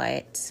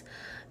what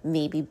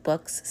maybe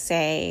books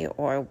say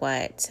or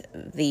what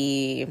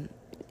the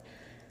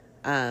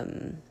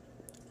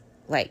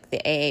like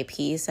the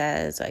AAP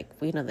says, like,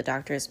 the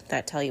doctors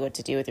that tell you what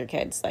to do with your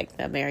kids, like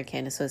the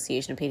American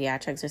Association of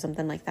Pediatrics or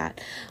something like that,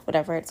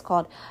 whatever it's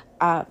called.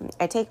 I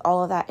take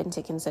all of that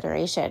into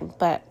consideration,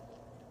 but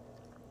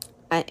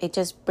it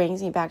just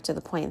brings me back to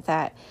the point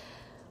that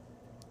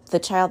the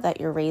child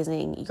that you're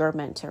raising, you're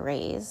meant to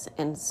raise.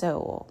 And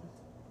so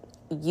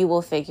you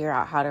will figure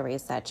out how to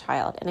raise that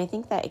child. And I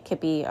think that it could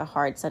be a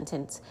hard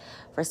sentence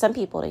for some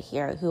people to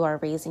hear who are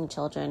raising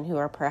children who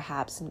are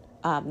perhaps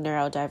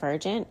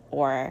neurodivergent,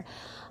 or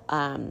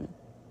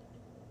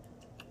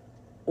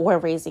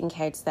raising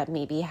kids that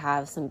maybe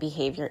have some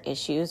behavior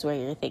issues where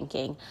you're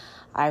thinking,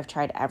 I've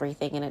tried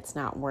everything and it's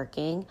not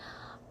working.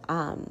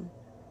 I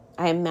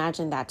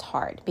imagine that's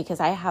hard because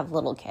I have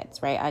little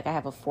kids, right? Like I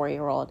have a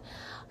 4-year-old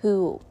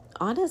who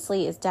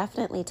honestly is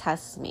definitely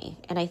tests me.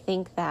 And I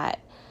think that,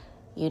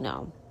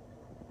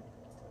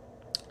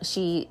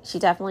 she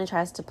definitely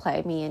tries to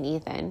play me and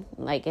Ethan.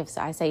 Like if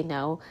I say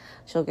no,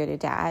 she'll go to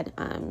dad.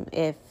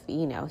 If,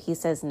 he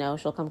says no,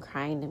 she'll come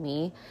crying to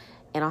me,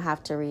 and I'll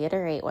have to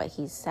reiterate what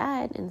he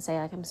said and say,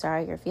 like, I'm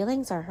sorry, your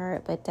feelings are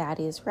hurt, but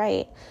daddy is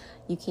right.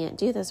 You can't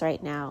do this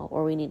right now,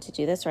 or we need to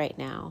do this right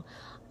now.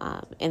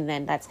 And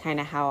then that's kind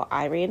of how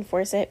I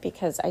reinforce it,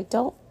 because I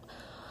don't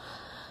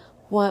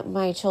want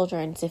my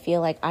children to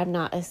feel like I'm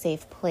not a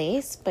safe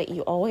place, but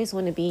you always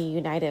want to be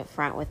united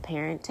front with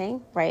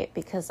parenting, right?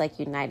 Because like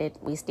united,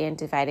 we stand,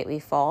 divided, we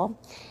fall.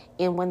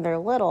 And when they're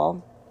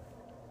little,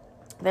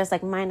 there's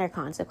like minor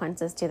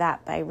consequences to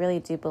that. But I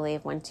really do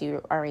believe once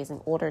you are raising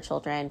older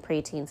children,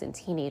 preteens and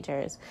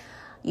teenagers,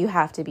 you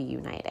have to be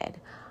united,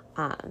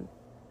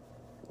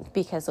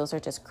 because those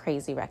are just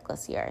crazy,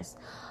 reckless years.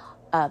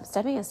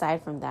 Stepping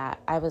aside from that,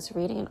 I was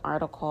reading an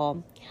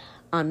article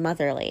on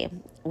Motherly,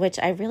 which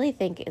I really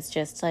think is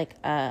just like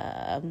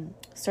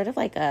sort of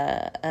like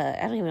I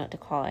don't even know what to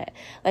call it,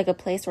 like a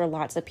place where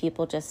lots of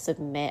people just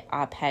submit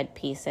op-ed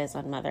pieces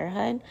on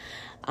motherhood.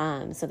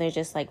 So they're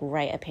just like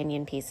write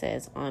opinion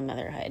pieces on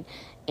motherhood,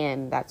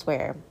 and that's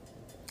where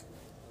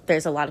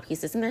there's a lot of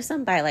pieces, and there's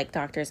some by like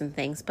doctors and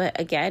things. But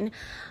again,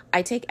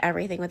 I take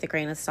everything with a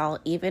grain of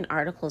salt, even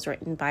articles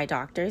written by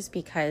doctors,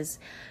 because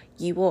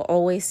you will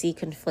always see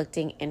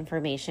conflicting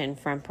information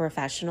from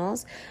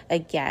professionals.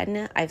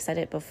 Again, I've said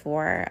it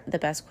before, the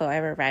best quote I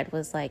ever read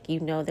was like,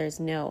 there's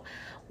no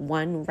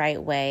one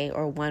right way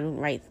or one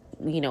right,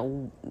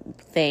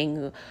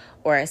 thing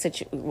or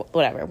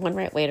one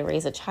right way to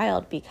raise a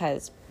child,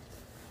 because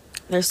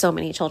there's so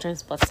many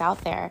children's books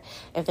out there.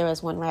 If there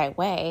was one right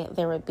way,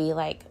 there would be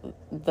like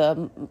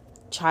the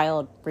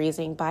child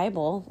raising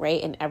Bible,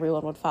 right? And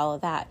everyone would follow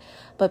that.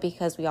 But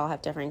because we all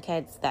have different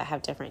kids that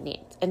have different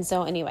needs. And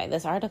so anyway,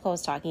 this article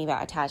was talking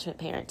about attachment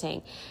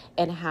parenting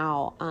and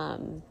how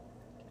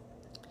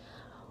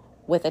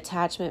with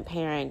attachment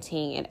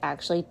parenting, it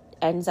actually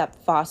ends up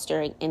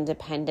fostering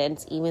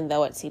independence, even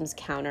though it seems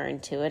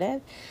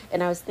counterintuitive.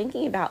 And I was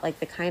thinking about like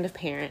the kind of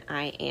parent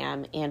I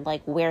am, and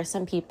like where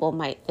some people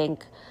might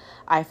think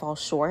I fall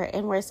short,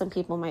 and where some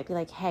people might be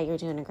like, hey, you're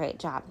doing a great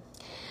job.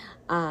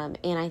 And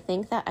I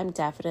think that I'm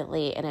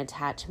definitely an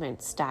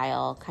attachment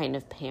style kind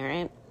of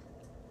parent.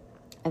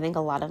 I think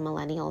a lot of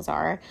millennials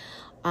are.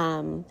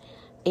 And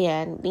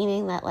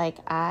meaning that like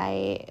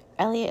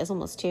Elliot is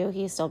almost 2.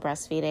 He's still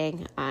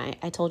breastfeeding.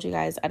 I told you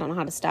guys, I don't know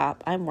how to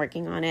stop. I'm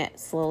working on it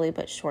slowly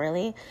but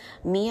surely.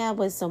 Mia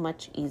was so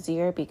much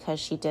easier because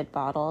she did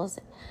bottles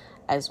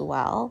as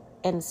well.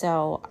 And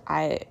so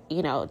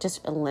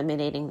just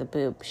eliminating the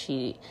boob,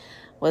 she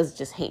was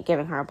just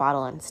giving her a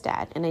bottle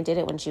instead. And I did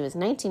it when she was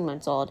 19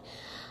 months old,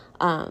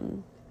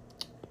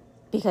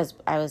 because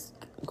I was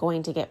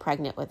going to get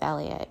pregnant with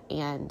Elliot,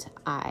 and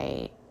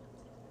I'm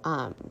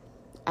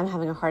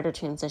having a harder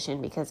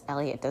transition because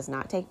Elliot does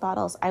not take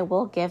bottles. I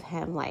will give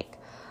him like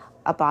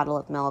a bottle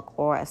of milk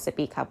or a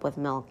sippy cup with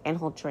milk, and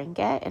he'll drink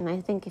it. And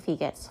I think if he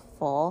gets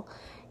full,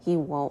 he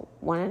won't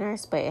want a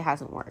nurse, but it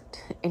hasn't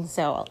worked. And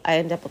so I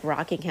end up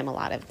rocking him a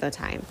lot of the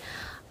time.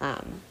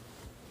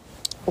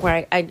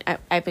 Where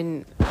I've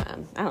been, I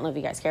don't know if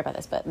you guys care about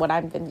this, but what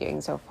I've been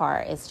doing so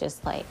far is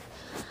just like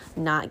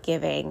not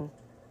giving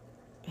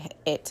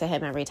it to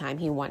him every time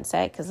he wants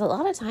it. Because a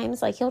lot of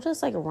times, like, he'll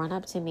just like run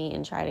up to me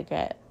and try to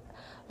get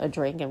a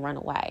drink and run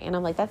away. And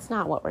I'm like, that's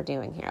not what we're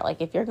doing here.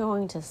 Like, if you're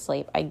going to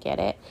sleep, I get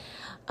it.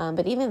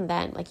 But even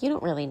then, like, you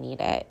don't really need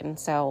it. And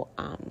so,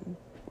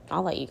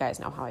 I'll let you guys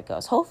know how it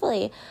goes.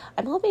 Hopefully,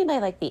 I'm hoping by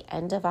like the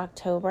end of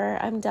October,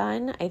 I'm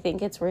done. I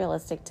think it's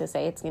realistic to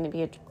say it's going to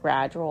be a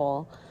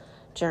gradual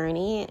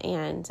journey.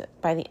 And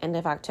by the end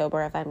of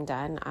October, if I'm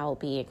done, I'll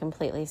be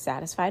completely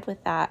satisfied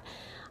with that.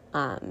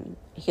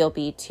 He'll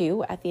be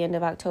 2 at the end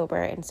of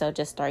October. And so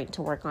just starting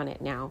to work on it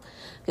now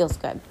feels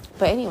good.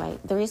 But anyway,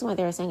 the reason why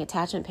they were saying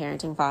attachment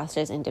parenting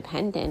fosters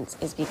independence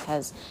is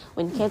because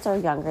when kids are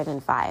younger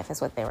than 5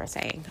 is what they were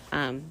saying.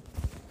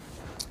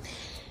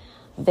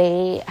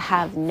 They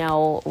have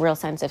no real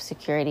sense of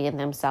security in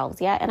themselves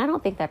yet. And I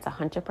don't think that's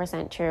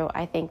 100% true.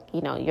 I think,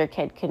 your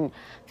kid can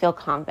feel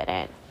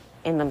confident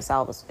in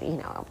themselves,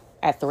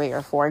 at 3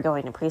 or 4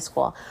 going to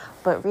preschool.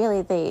 But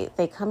really,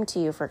 they come to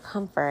you for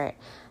comfort.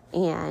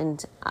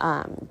 And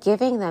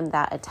giving them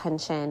that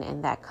attention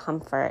and that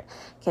comfort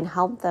can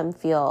help them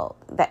feel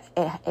that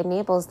it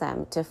enables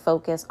them to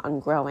focus on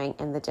growing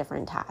in the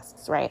different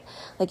tasks, right?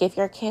 Like if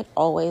your kid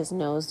always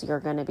knows you're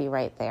going to be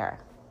right there,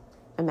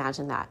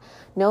 imagine that,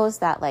 knows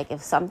that like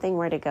if something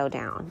were to go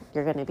down,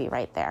 you're going to be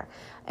right there.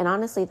 And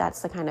honestly,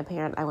 that's the kind of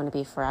parent I want to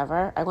be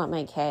forever. I want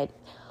my kid,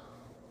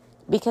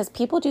 because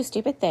people do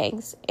stupid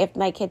things. If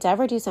my kids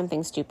ever do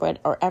something stupid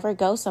or ever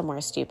go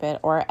somewhere stupid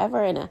or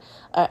ever in a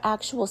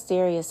actual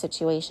serious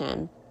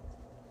situation,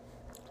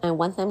 I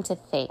want them to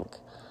think,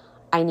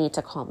 I need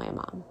to call my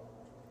mom,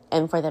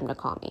 and for them to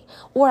call me,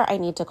 or I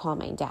need to call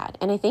my dad.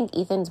 And I think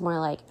Ethan's more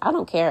like, I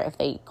don't care if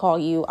they call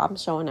you, I'm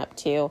showing up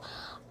too,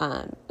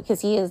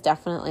 because he is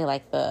definitely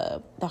like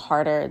the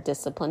harder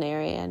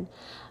disciplinarian.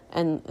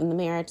 And in the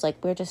marriage,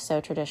 like we're just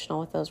so traditional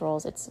with those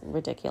roles, it's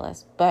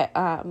ridiculous. But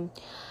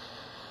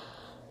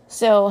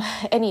so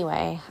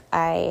anyway,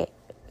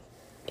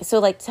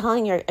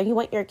 telling you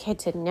want your kid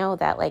to know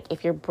that like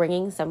if you're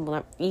bringing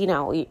someone,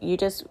 you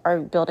just are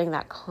building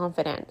that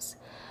confidence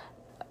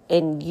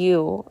in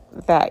you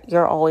that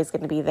you're always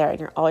going to be there and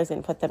you're always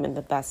going to put them in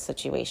the best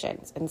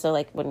situations. And so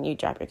like when you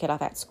drop your kid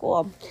off at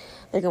school,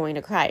 they're going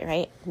to cry,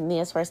 right?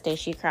 Mia's first day,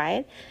 she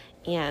cried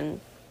and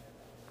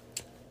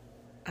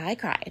I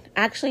cried.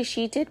 Actually,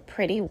 she did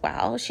pretty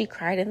well. She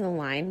cried in the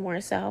line more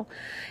so.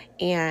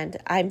 And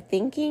I'm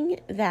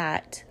thinking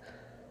that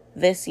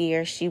this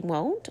year she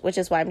won't, which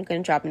is why I'm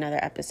going to drop another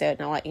episode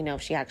and I'll let you know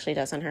if she actually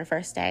does on her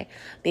first day,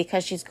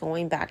 because she's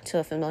going back to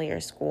a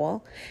familiar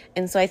school.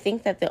 And so I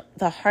think that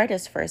the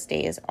hardest first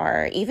days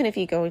are, even if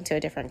you go into a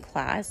different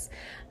class,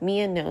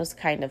 Mia knows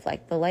kind of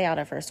like the layout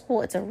of her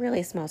school. It's a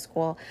really small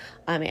school.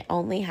 It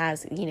only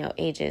has,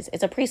 ages,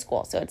 it's a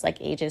preschool. So it's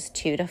like ages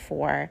 2 to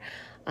 4.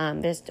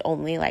 There's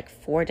only like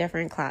 4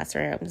 different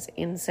classrooms.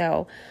 And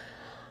so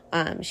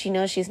she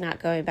knows she's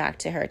not going back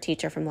to her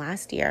teacher from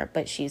last year,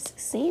 but she's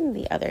seen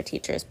the other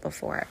teachers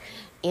before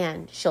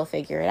and she'll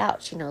figure it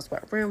out. She knows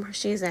what room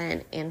she's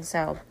in. And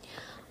so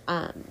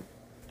I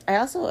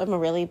also am a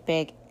really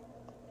big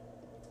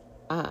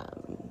I'm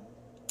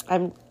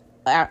an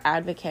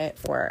advocate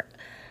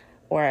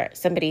or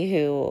somebody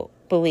who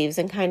believes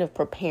in kind of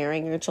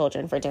preparing your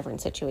children for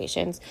different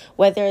situations,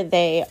 whether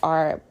they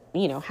are,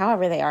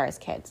 however they are as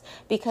kids,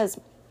 because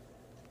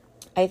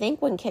I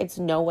think when kids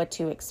know what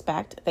to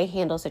expect, they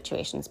handle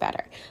situations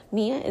better.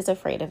 Mia is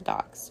afraid of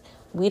dogs.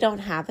 We don't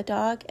have a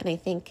dog, and I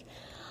think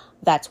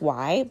that's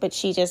why, but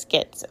she just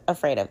gets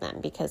afraid of them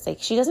because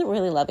she doesn't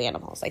really love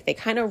animals. Like they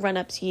kind of run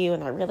up to you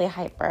and they're really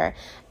hyper,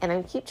 and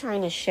I keep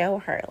trying to show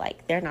her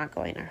like they're not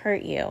going to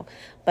hurt you.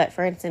 But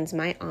for instance,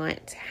 my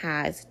aunt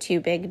has 2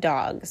 big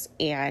dogs,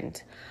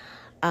 and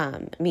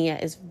Mia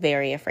is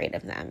very afraid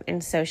of them.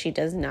 And so she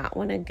does not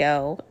want to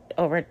go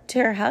over to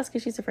her house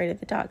because she's afraid of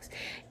the dogs.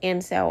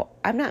 And so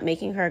I'm not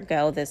making her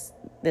go this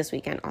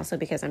weekend, also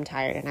because I'm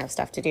tired and have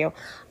stuff to do.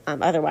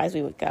 Otherwise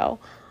we would go.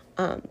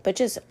 But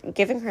just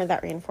giving her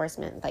that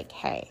reinforcement, like,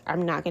 hey,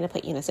 I'm not going to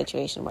put you in a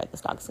situation where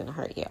this dog's going to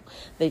hurt you.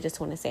 They just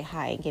want to say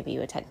hi and give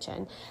you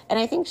attention. And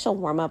I think she'll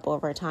warm up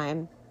over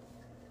time.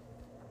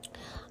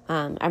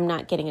 I'm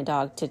not getting a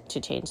dog to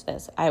change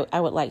this. I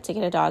would like to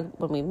get a dog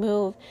when we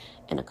move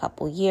in a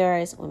couple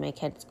years, when my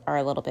kids are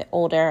a little bit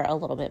older, a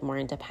little bit more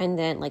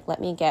independent. Like,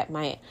 let me get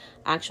my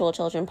actual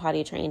children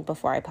potty trained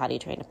before I potty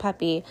train a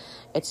puppy.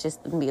 It's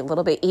just going to be a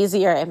little bit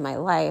easier in my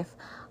life.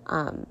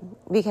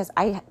 Because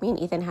me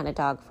and Ethan had a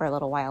dog for a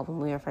little while when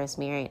we were first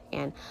married,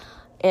 and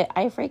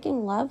I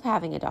freaking love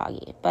having a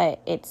doggy,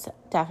 but it's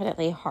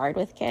definitely hard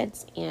with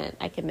kids, and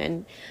I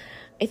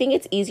think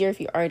it's easier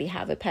if you already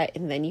have a pet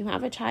and then you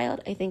have a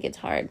child. I think it's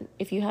hard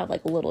if you have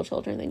like little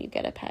children, then you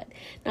get a pet.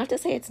 Not to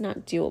say it's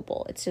not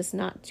doable. It's just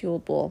not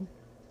doable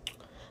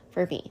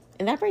for me.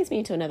 And that brings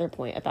me to another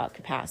point about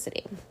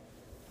capacity.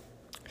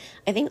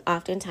 I think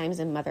oftentimes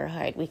in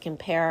motherhood, we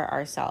compare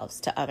ourselves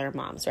to other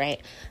moms, right?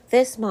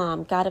 This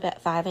mom got up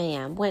at 5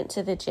 a.m., went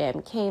to the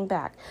gym, came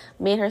back,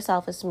 made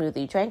herself a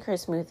smoothie, drank her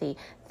smoothie,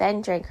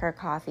 then drank her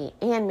coffee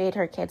and made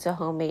her kids a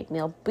homemade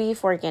meal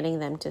before getting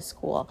them to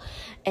school.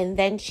 And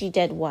then she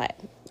did what?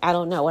 I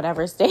don't know,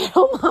 whatever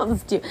stay-at-home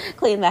moms do,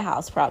 clean the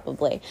house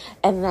probably.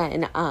 And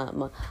then,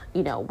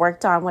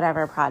 worked on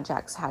whatever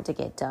projects had to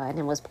get done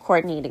and was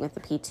coordinating with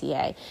the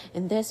PTA.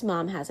 And this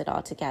mom has it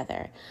all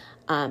together.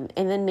 And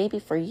then maybe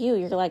for you,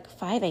 you're like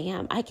 5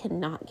 a.m. I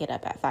cannot get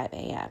up at 5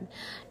 a.m.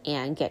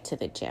 and get to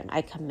the gym.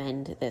 I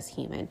commend this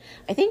human.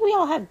 I think we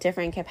all have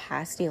different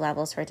capacity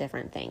levels for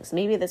different things.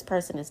 Maybe this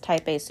person is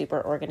type A, super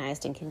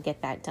organized and can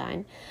get that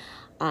done.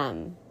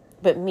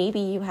 But maybe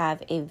you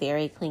have a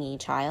very clingy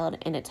child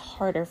and it's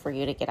harder for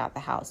you to get out the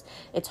house.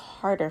 It's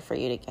harder for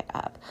you to get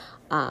up.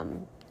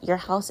 Your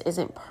house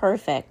isn't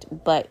perfect,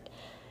 but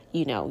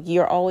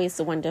you're always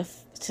the one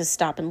to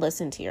stop and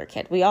listen to your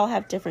kid. We all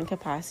have different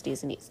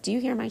capacities and needs. Do you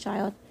hear my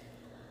child?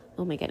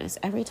 Oh my goodness.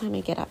 Every time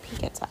I get up, he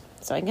gets up.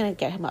 So I'm going to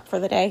get him up for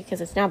the day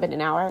because it's now been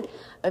an hour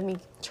of me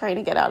trying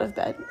to get out of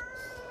bed.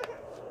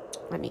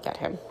 Let me get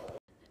him.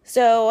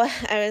 So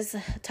I was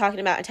talking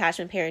about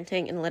attachment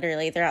parenting, and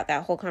literally throughout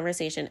that whole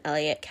conversation,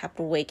 Elliot kept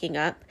waking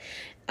up.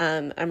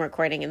 I'm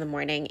recording in the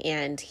morning,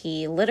 and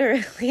he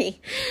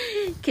literally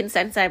can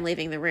sense I'm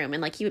leaving the room,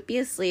 and he would be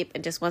asleep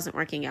and just wasn't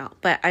working out.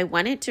 But I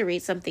wanted to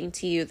read something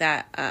to you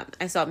that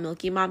I saw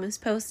Milky Mama's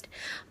post.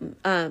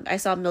 I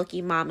saw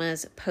Milky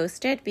Mama's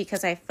posted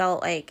because I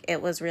felt like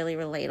it was really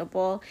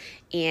relatable,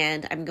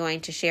 and I'm going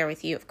to share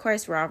with you. Of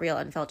course, raw, real,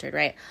 unfiltered,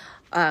 right?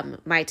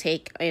 My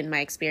take and my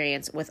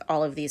experience with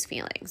all of these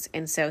feelings.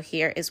 And so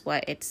here is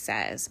what it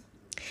says.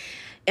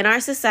 In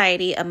our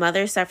society, a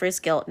mother suffers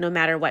guilt no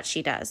matter what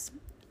she does.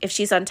 If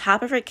she's on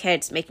top of her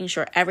kids, making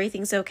sure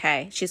everything's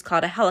okay, she's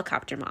called a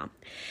helicopter mom.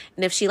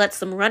 And if she lets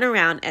them run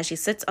around as she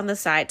sits on the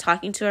side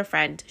talking to a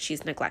friend,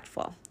 she's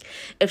neglectful.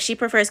 If she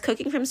prefers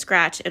cooking from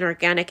scratch and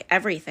organic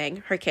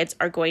everything, her kids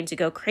are going to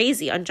go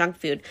crazy on junk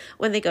food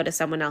when they go to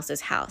someone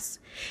else's house.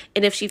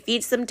 And if she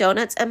feeds them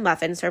donuts and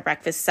muffins for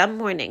breakfast some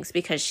mornings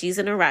because she's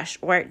in a rush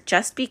or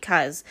just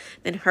because,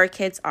 then her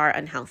kids are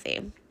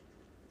unhealthy.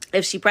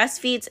 If she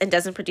breastfeeds and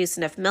doesn't produce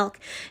enough milk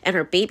and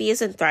her baby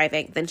isn't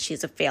thriving, then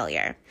she's a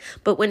failure.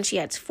 But when she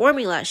adds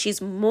formula, she's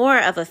more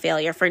of a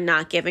failure for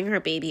not giving her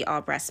baby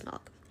all breast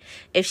milk.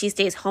 If she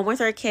stays home with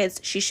her kids,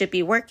 she should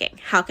be working.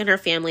 How can her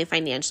family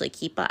financially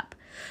keep up?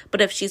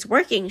 But if she's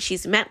working,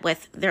 she's met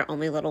with they're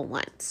only little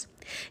ones.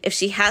 If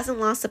she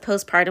hasn't lost the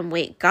postpartum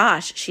weight,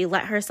 gosh, she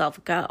let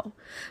herself go.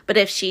 But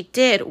if she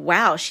did,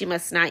 wow, she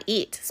must not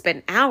eat,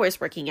 spend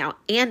hours working out,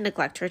 and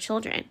neglect her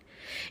children.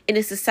 In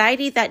a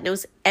society that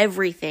knows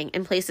everything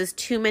and places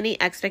too many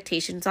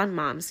expectations on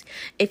moms,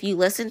 if you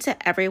listen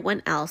to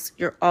everyone else,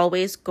 you're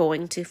always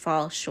going to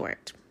fall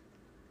short.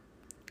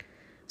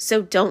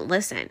 So don't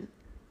listen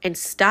and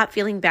stop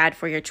feeling bad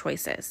for your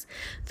choices.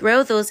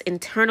 Throw those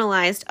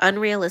internalized,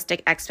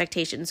 unrealistic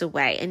expectations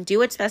away and do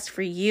what's best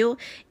for you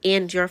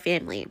and your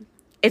family.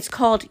 It's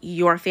called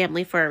your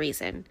family for a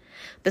reason.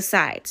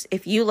 Besides,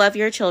 if you love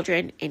your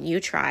children and you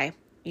try,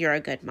 you're a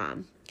good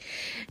mom.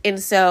 And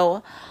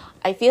so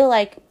I feel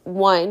like,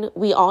 one,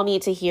 we all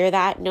need to hear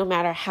that no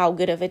matter how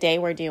good of a day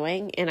we're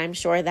doing. And I'm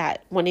sure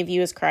that one of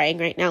you is crying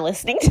right now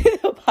listening to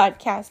the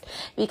podcast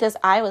because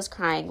I was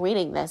crying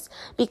reading this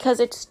because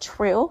it's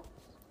true.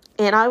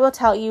 And I will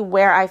tell you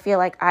where I feel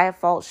like I have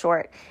fallen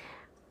short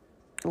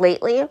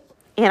lately.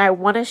 And I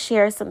want to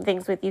share some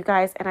things with you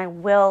guys, and I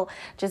will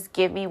just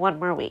give me one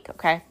more week,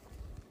 okay?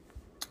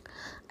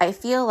 I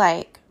feel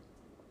like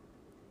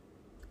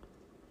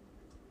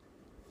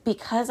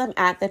because I'm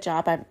at the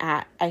job I'm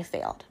at, I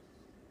failed.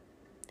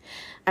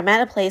 I'm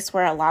at a place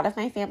where a lot of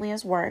my family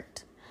has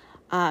worked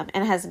and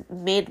has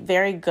made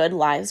very good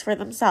lives for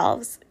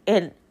themselves.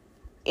 In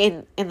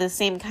the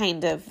same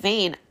kind of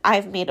vein,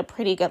 I've made a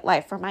pretty good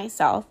life for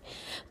myself,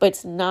 but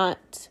it's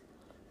not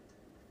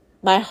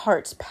my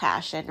heart's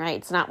passion, right?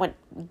 It's not what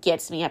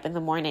gets me up in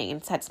the morning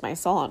and sets my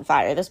soul on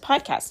fire. This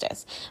podcast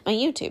is. My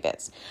YouTube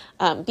is.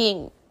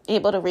 Being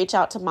able to reach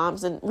out to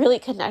moms and really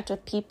connect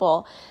with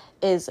people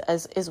is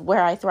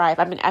where I thrive.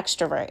 I'm an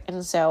extrovert,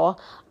 and so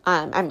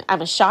I'm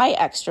a shy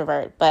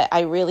extrovert, but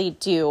I really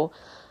do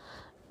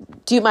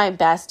my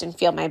best and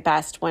feel my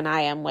best when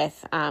I am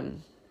with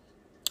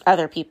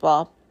other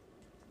people,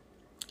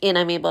 and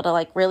I'm able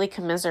to really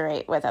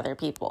commiserate with other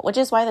people, which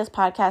is why this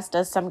podcast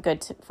does some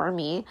good for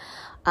me,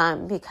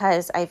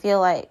 because I feel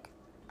like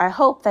I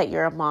hope that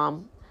you're a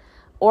mom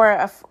or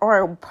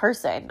a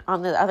person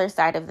on the other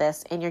side of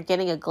this, and you're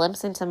getting a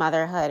glimpse into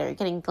motherhood, or you're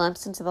getting a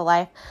glimpse into the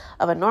life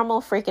of a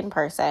normal freaking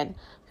person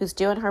who's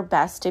doing her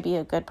best to be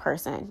a good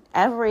person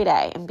every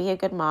day and be a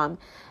good mom,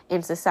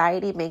 and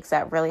society makes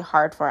that really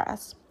hard for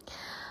us.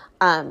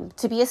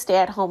 To be a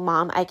stay-at-home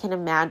mom, I can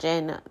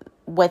imagine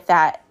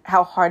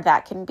how hard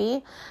that can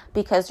be,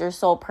 because your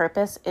sole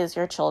purpose is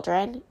your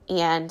children.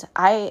 And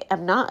I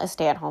am not a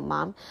stay-at-home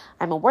mom.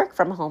 I'm a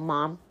work-from-home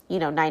mom,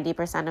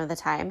 90% of the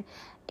time.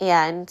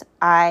 And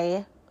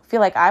I feel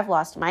like I've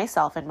lost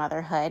myself in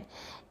motherhood.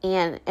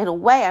 And in a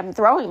way, I'm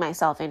throwing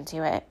myself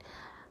into it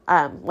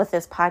with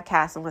this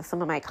podcast and with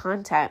some of my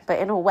content. But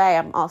in a way,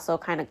 I'm also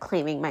kind of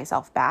claiming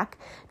myself back,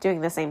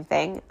 doing the same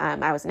thing.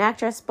 I was an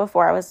actress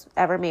before I was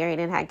ever married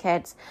and had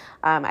kids.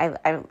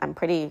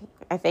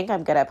 I think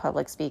I'm good at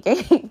public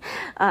speaking.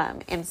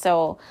 And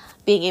so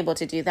being able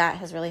to do that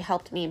has really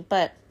helped me.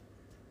 But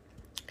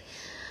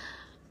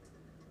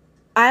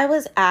I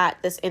was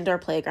at this indoor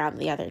playground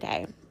the other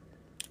day,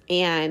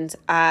 and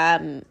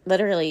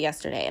literally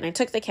yesterday, and I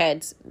took the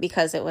kids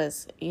because it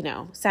was,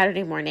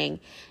 Saturday morning,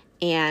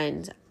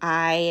 and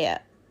I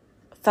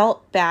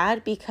felt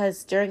bad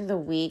because during the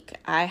week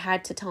I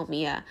had to tell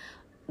Mia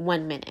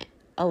 1 minute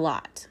a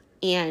lot.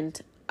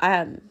 And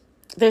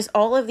there's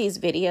all of these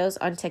videos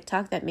on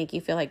TikTok that make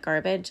you feel like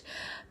garbage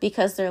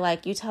because they're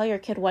like, you tell your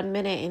kid 1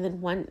 minute and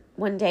then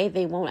one day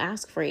they won't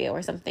ask for you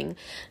or something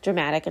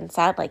dramatic and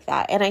sad like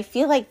that. And I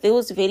feel like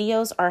those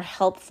videos are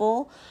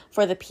helpful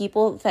for the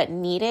people that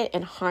need it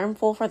and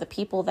harmful for the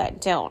people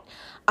that don't.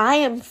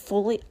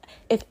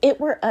 If it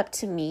were up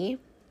to me,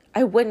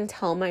 I wouldn't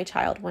tell my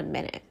child 1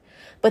 minute,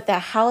 but the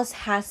house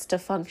has to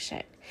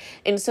function.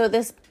 And so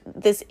this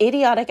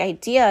idiotic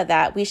idea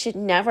that we should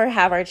never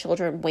have our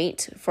children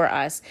wait for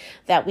us,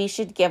 that we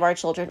should give our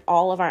children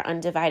all of our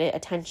undivided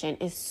attention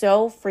is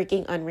so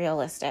freaking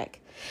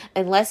unrealistic.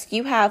 Unless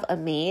you have a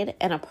maid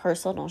and a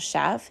personal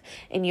chef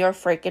and you're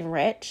freaking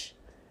rich,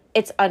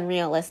 it's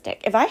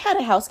unrealistic. If I had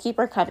a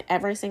housekeeper come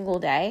every single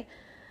day,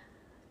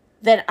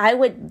 then I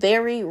would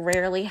very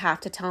rarely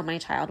have to tell my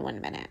child 1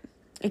 minute,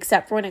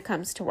 except for when it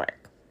comes to work.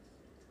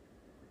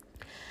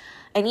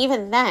 And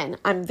even then,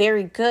 I'm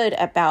very good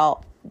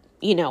about,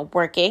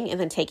 working and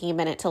then taking a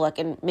minute to look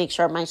and make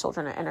sure my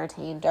children are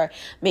entertained or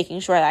making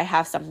sure that I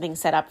have something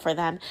set up for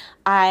them.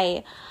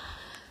 I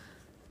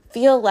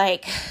feel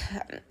like,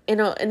 in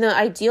the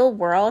ideal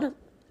world,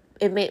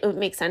 it would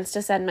make sense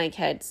to send my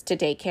kids to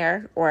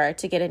daycare or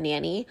to get a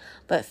nanny.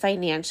 But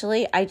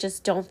financially, I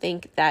just don't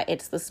think that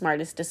it's the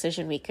smartest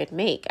decision we could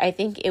make. I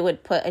think it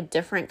would put a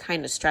different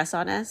kind of stress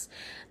on us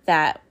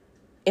that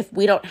if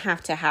we don't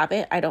have to have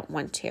it, I don't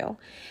want to.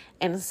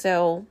 And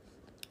so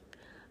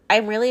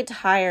I'm really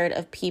tired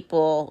of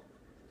people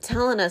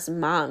telling us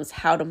moms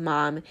how to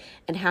mom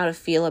and how to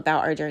feel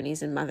about our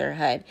journeys in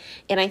motherhood.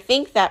 And I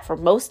think that for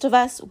most of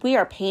us, we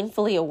are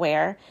painfully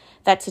aware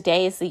that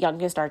today is the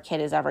youngest our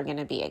kid is ever going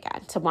to be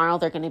again. Tomorrow,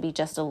 they're going to be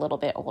just a little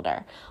bit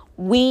older.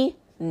 We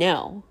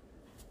know.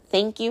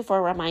 Thank you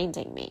for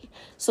reminding me.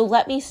 So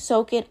let me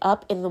soak it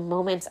up in the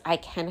moments I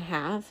can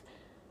have,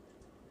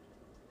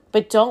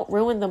 but don't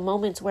ruin the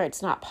moments where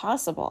it's not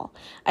possible.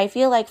 I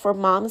feel like for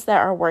moms that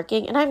are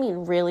working, and I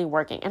mean really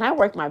working, and I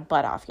work my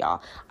butt off,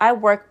 y'all. I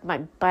work my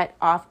butt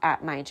off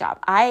at my job.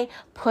 I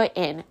put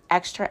in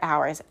extra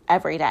hours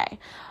every day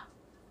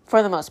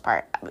for the most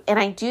part. And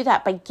I do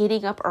that by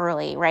getting up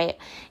early, right?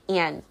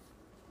 And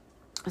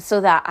so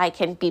that I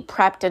can be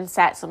prepped and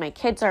set so my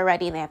kids are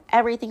ready and they have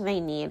everything they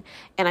need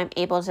and I'm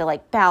able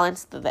to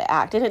balance the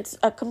act. And it's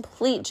a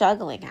complete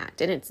juggling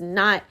act and it's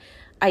not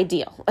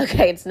ideal.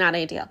 Okay. It's not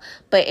ideal,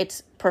 but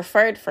it's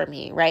preferred for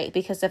me, right?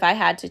 Because if I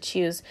had to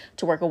choose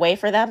to work away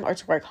for them or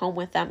to work home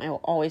with them, I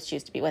will always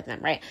choose to be with them,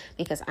 right?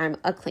 Because I'm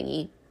a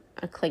clingy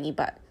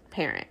butt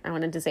parent. I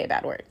wanted to say a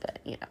bad word, but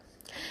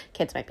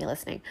kids might be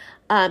listening.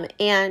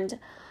 And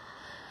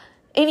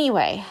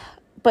anyway,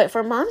 but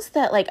for moms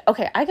that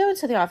I go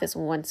into the office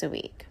once a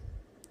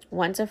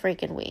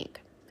freaking week.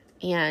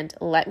 And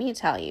let me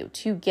tell you,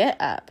 to get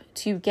up,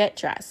 to get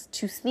dressed,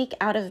 to sneak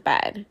out of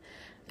bed,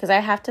 because I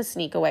have to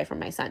sneak away from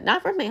my son,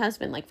 not from my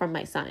husband, from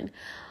my son,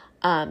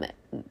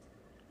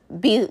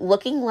 be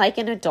looking like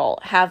an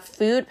adult, have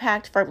food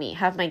packed for me,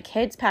 have my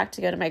kids packed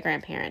to go to my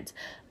grandparents,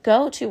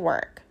 go to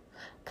work,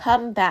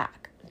 come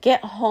back,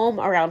 get home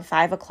around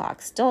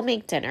 5:00, still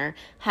make dinner,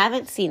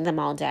 haven't seen them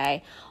all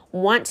day,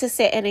 want to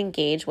sit and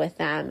engage with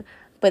them,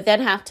 but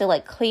then have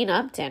to clean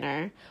up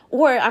dinner,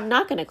 or I'm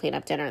not going to clean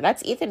up dinner.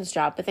 That's Ethan's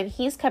job. But then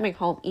he's coming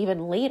home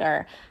even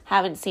later,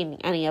 haven't seen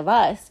any of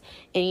us.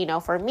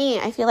 And, for me,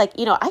 I feel like,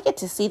 I get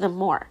to see them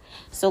more.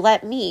 So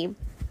let me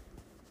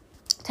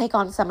take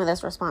on some of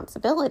this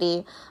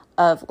responsibility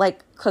of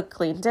cook,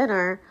 clean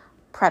dinner,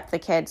 prep the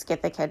kids,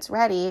 get the kids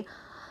ready,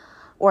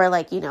 or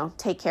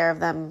take care of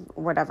them,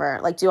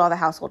 whatever, do all the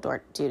household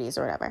duties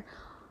or whatever.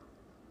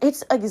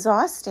 It's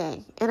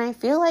exhausting. And I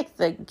feel like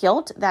the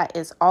guilt that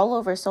is all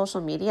over social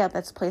media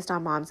that's placed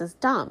on moms is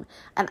dumb.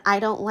 And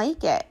I don't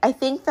like it. I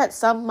think that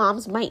some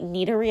moms might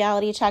need a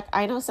reality check.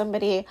 I know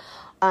somebody,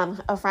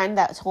 a friend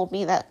that told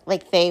me that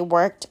they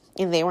worked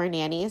and they were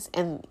nannies.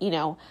 And,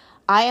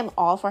 I am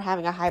all for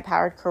having a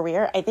high-powered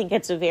career. I think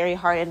it's very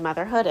hard in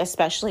motherhood,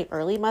 especially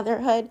early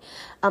motherhood.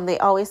 They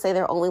always say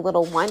they're only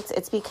little once.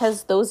 It's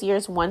because those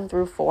years 1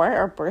 through 4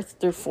 or birth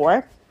through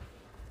 4,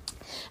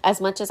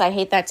 as much as I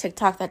hate that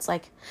TikTok that's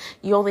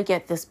you only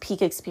get this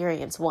peak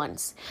experience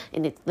once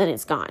and then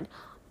it's gone.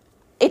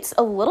 It's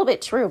a little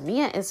bit true.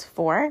 Mia is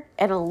 4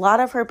 and a lot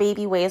of her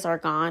baby ways are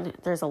gone.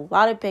 There's a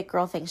lot of big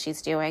girl things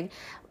she's doing.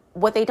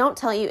 What they don't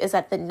tell you is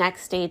that the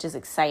next stage is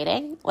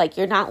exciting.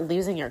 You're not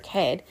losing your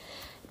kid,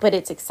 but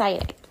it's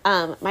exciting.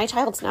 My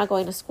child's now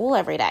going to school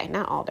every day,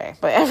 not all day,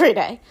 but every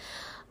day.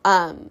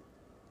 And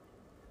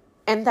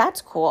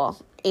that's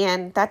cool.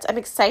 And I'm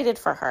excited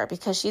for her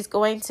because she's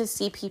going to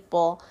see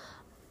people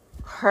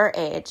her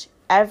age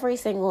every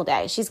single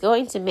day. She's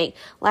going to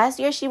last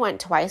year she went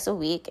twice a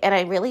week, and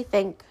I really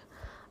think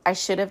I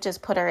should have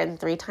just put her in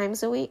 3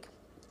 times a week.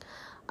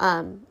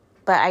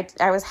 But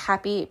I was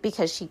happy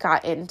because she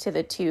got into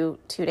the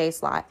two-day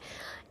slot.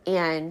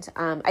 And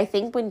I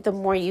think the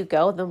more you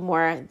go, the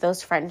more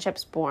those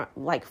friendships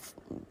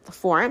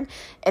form,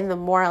 and the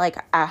more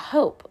I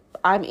hope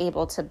I'm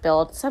able to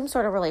build some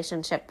sort of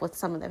relationship with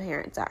some of the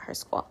parents at her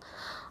school.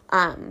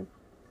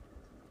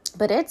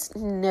 But it's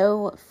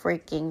no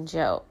freaking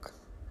joke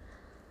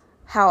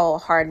how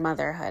hard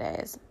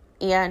motherhood is.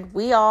 And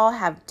we all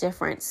have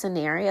different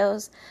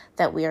scenarios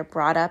that we are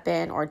brought up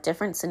in, or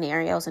different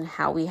scenarios in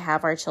how we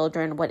have our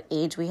children, what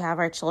age we have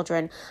our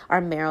children, our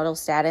marital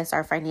status,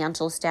 our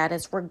financial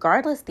status.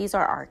 Regardless, these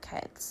are our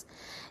kids.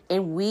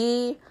 And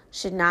we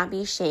should not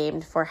be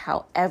shamed for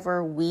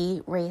however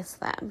we raise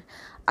them.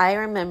 I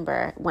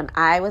remember when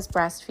I was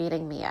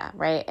breastfeeding Mia,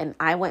 right, and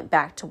I went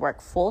back to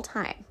work full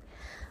time,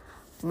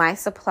 my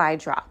supply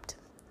dropped.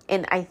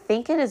 And I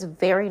think it is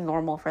very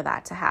normal for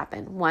that to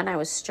happen. One, I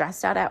was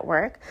stressed out at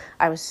work.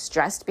 I was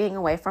stressed being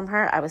away from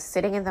her. I was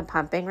sitting in the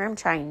pumping room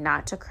trying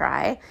not to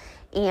cry,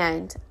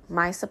 and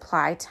my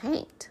supply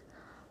tanked.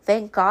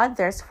 Thank God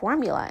there's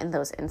formula in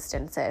those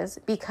instances,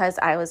 because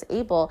I was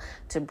able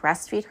to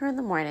breastfeed her in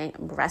the morning,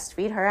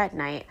 breastfeed her at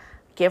night,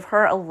 give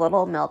her a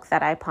little milk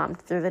that I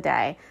pumped through the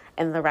day,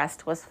 and the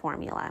rest was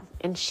formula.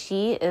 And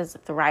she is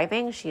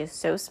thriving. She is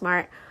so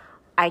smart.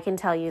 I can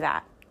tell you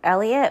that.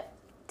 Elliot,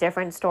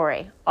 different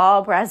story.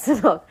 All breast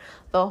milk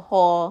the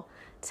whole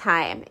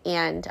time.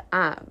 And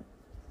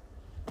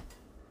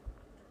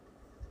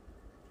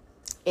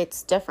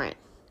it's different.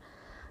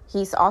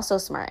 He's also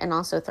smart and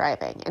also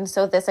thriving. And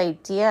so this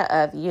idea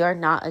of you're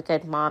not a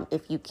good mom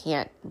if you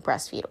can't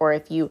breastfeed, or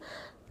if you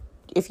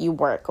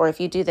work, or if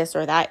you do this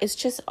or that, is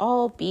just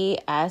all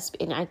BS.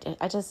 And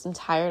I just am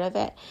tired of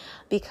it,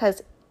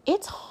 because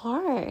it's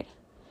hard.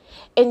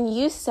 And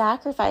you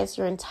sacrifice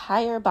your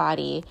entire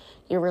body,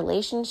 your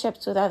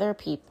relationships with other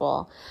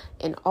people,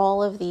 and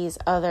all of these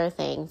other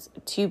things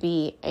to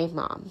be a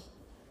mom.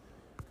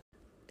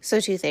 So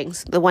 2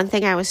 things. The one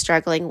thing I was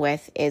struggling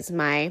with is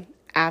my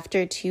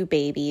after 2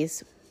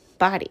 babies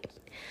body.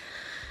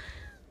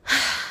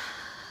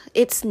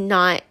 It's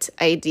not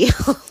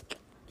ideal.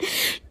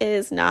 It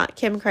is not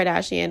Kim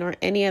Kardashian or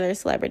any other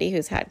celebrity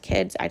who's had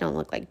kids. I don't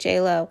look like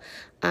J-Lo.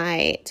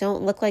 I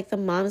don't look like the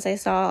moms I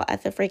saw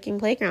at the freaking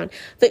playground.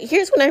 But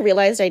here's when I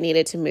realized I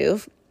needed to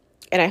move,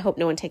 and I hope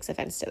no one takes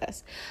offense to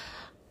this.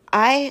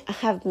 I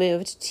have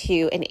moved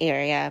to an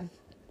area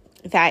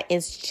that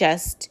is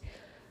just,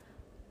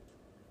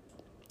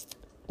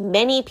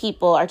 many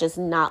people are just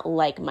not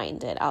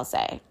like-minded, I'll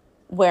say,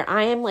 where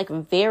I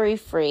am very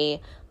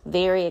free,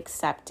 very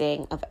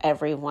accepting of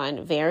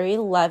everyone, very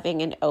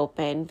loving and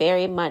open,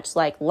 very much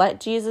let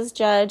Jesus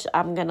judge,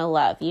 I'm gonna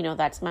love.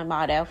 That's my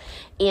motto.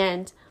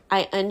 And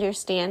I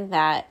understand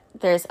that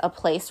there's a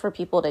place for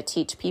people to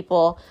teach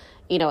people,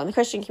 in the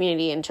Christian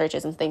community and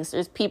churches and things.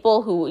 There's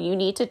people who you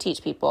need to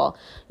teach people,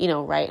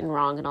 right and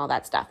wrong and all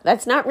that stuff.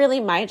 That's not really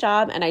my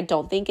job, and I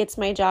don't think it's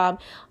my job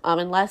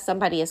unless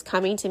somebody is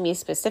coming to me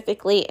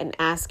specifically and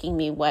asking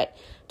me what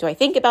do I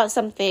think about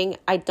something.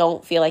 I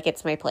don't feel like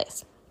it's my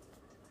place.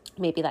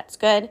 Maybe that's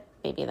good.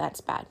 Maybe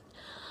that's bad.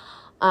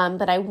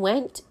 But I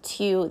went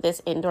to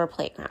this indoor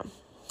playground,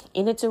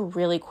 and it's a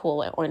really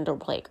cool indoor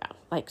playground,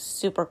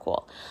 super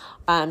cool.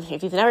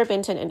 If you've never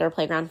been to an indoor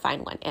playground,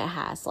 find one. It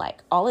has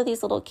all of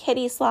these little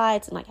kiddie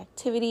slides and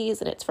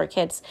activities, and it's for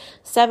kids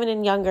 7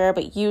 and younger,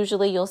 but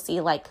usually you'll see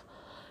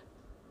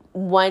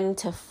 1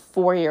 to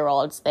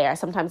 4-year-olds there,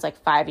 sometimes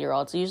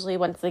 5-year-olds. Usually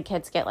once the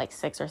kids get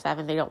 6 or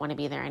 7, they don't want to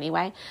be there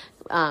anyway.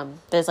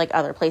 There's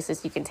other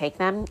places you can take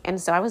them. And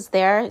so I was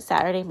there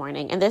Saturday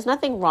morning, and there's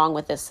nothing wrong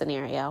with this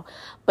scenario,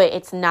 but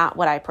it's not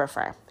what I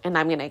prefer. And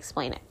I'm going to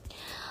explain it.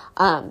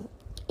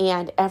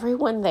 And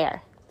everyone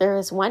there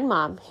is one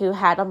mom who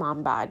had a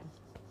mom bod.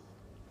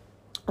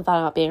 I thought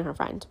about being her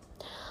friend.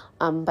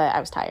 But I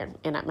was tired,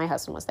 and my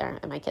husband was there,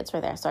 and my kids were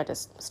there, so I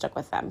just stuck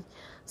with them.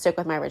 Stuck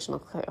with my original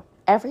crew.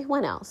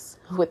 Everyone else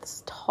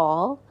was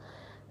tall,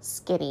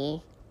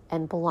 skinny,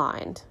 and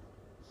blonde.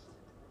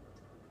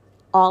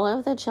 All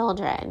of the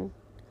children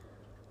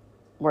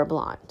were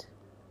blonde.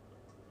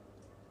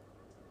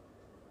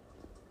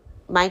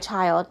 My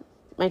children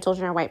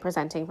are white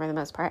presenting for the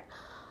most part.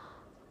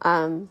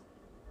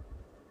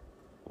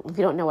 If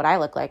you don't know what I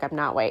look like, I'm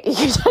not white. You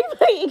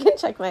can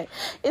check my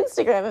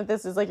Instagram if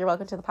this is you're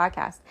welcome to the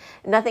podcast.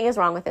 Nothing is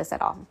wrong with this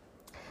at all.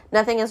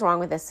 Nothing is wrong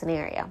with this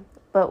scenario.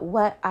 But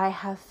what I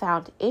have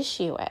found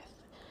issue with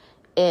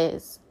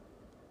is,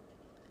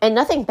 and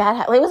nothing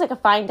bad, it was a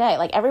fine day.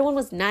 Everyone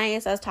was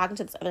nice. I was talking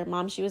to this other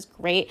mom. She was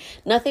great.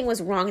 Nothing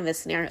was wrong in this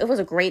scenario. It was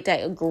a great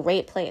day, a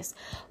great place.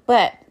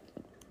 But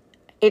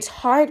it's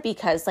hard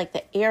because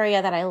the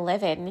area that I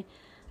live in,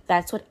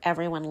 that's what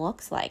everyone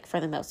looks like for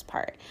the most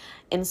part.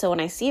 And so when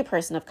I see a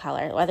person of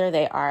color, whether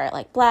they are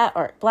like black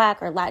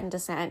or Latin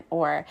descent,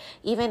 or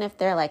even if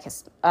they're like,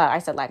 I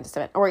said Latin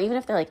descent, or even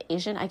if they're like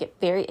Asian, I get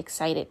very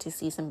excited to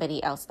see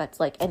somebody else that's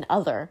like an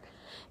other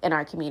in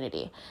our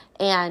community.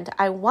 And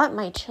I want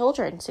my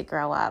children to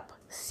grow up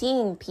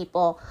seeing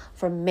people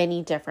from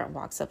many different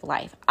walks of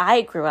life.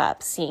 I grew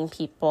up seeing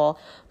people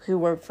who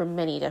were from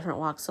many different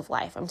walks of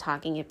life. I'm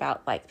talking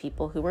about like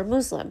people who were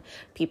Muslim,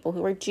 people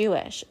who were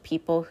Jewish,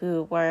 people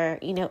who were,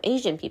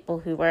 Asian, people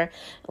who were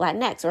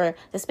Latinx or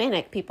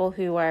Hispanic, people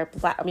who were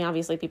black. I mean,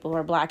 obviously people who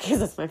are black because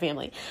it's my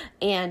family.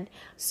 And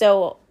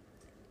so,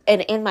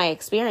 and in my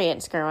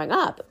experience growing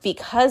up,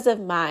 because of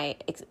my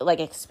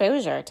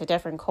exposure to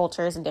different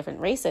cultures and different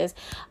races,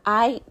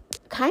 I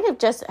kind of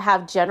just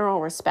have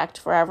general respect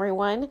for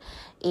everyone.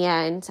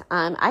 And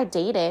I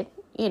dated,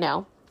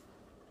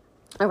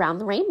 around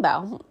the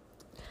rainbow.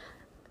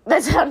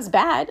 That sounds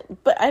bad,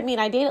 but I mean,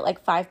 I dated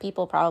like 5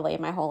 people probably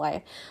in my whole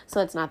life, so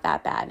it's not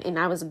that bad. And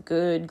I was a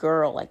good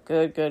girl, like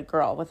good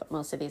girl with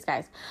most of these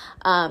guys.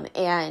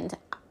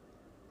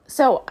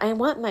 So I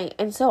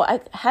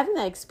having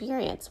that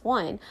experience,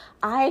 one,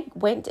 I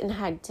went and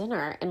had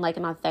dinner in like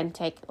an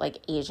authentic like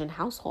Asian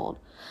household.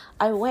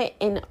 I went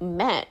and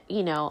met,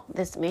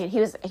 this man. He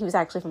was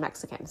actually from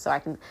Mexican.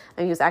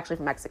 He was actually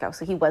from Mexico.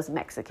 So he was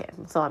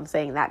Mexican. So I'm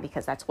saying that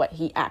because that's what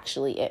he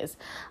actually is.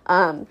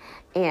 And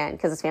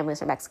because his family is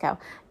from Mexico,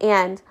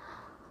 and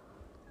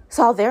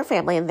saw their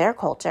family and their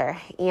culture.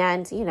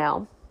 And,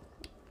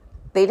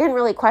 they didn't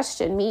really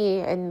question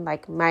me and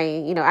like my,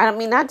 I don't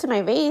mean that to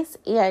my face.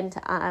 And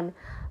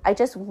I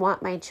just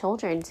want my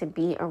children to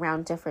be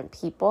around different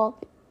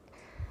people.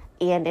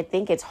 And I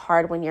think it's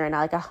hard when you're in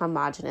like a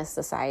homogenous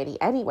society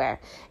anywhere.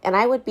 And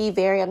I would be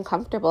very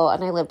uncomfortable.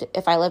 And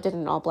if I lived in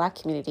an all Black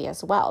community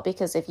as well,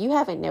 because if you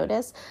haven't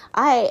noticed,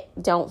 I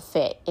don't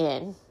fit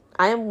in.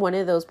 I am one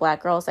of those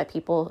Black girls that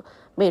people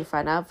made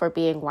fun of for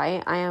being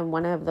white. I am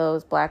one of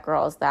those Black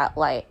girls that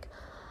like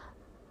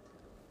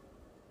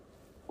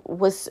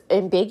was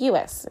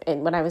ambiguous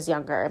when I was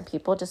younger, and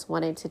people just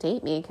wanted to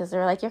date me because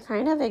they're like, you're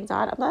kind of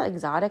exotic. I'm not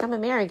exotic. I'm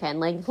American.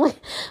 Like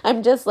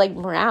I'm just like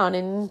brown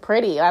and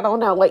pretty. I don't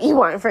know what you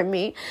want from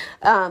me.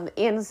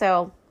 And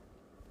so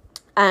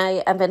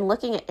I have been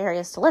looking at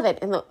areas to live in.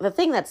 And the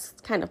thing that's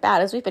kind of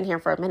bad is we've been here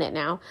for a minute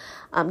now,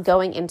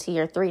 going into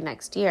year 3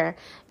 next year.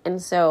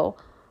 And so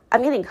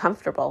I'm getting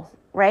comfortable,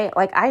 right?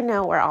 Like I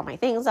know where all my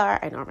things are.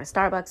 I know where my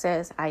Starbucks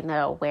is. I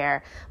know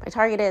where my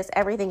Target is.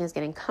 Everything is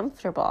getting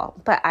comfortable.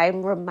 But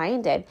I'm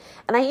reminded,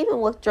 and I even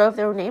drove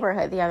through a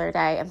neighborhood the other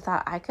day and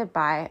thought I could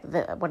buy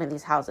one of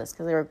these houses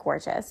because they were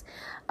gorgeous.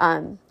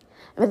 But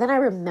then I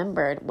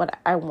remembered what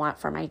I want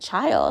for my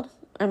child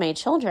or my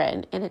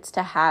children, and it's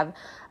to have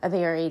a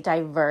very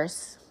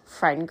diverse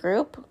friend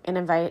group and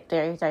a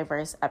very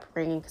diverse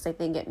upbringing, because I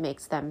think it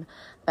makes them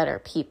better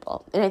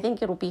people. And I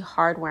think it'll be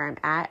hard where I'm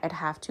at. I'd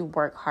have to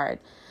work hard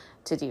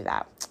to do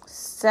that.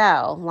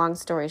 So long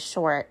story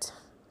short,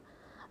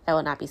 I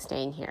will not be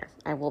staying here.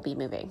 I will be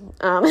moving.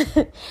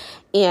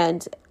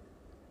 And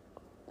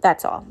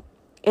that's all.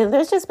 And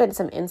there's just been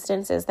some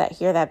instances that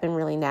have been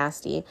really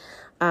nasty.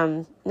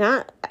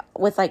 Not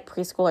with like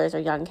preschoolers or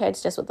young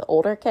kids, just with the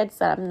older kids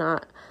that I'm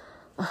not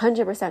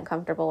 100%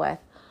 comfortable with.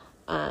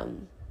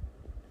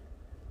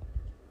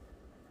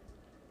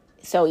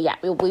 So yeah,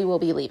 we will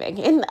be leaving.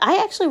 And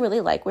I actually really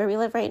like where we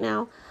live right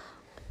now,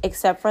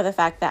 except for the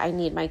fact that I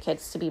need my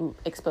kids to be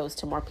exposed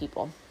to more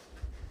people.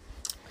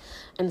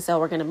 And so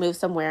we're going to move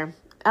somewhere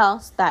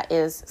else that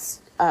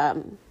is a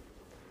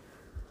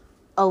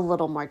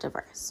little more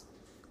diverse.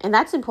 And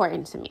that's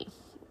important to me.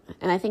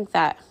 And I think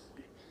that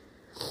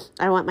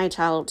I want my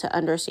child to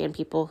understand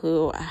people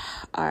who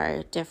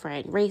are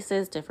different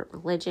races, different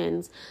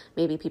religions,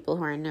 maybe people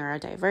who are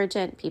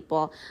neurodivergent,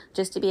 people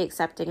just to be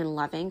accepting and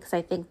loving, because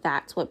I think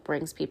that's what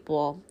brings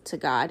people to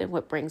God and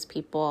what brings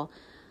people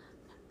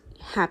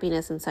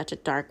happiness in such a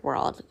dark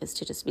world, is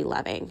to just be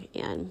loving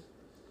and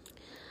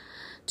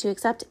to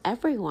accept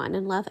everyone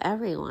and love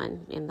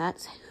everyone. And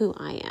that's who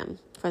I am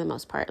for the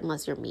most part.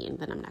 Unless you're mean,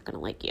 then I'm not going to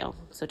like you.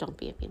 So don't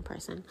be a mean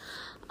person.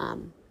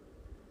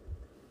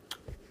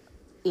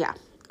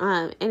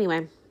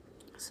 Anyway,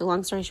 so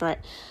long story short,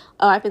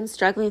 I've been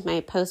struggling with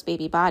my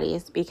post-baby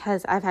bodies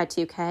because I've had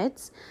 2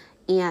 kids,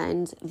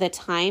 and the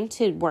time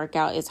to work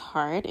out is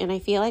hard. And I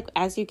feel like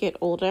as you get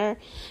older,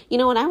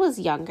 when I was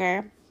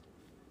younger,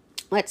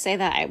 let's say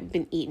that I've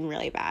been eating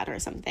really bad or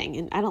something,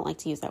 and I don't like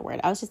to use that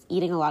word. I was just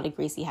eating a lot of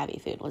greasy, heavy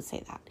food. Let's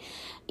say that.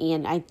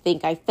 And I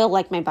feel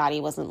like my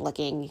body wasn't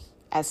looking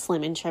as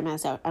slim and trim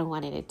as I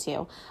wanted it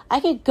to. I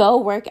could go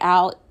work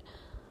out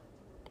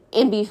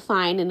and be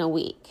fine in a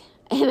week.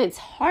 And it's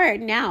hard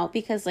now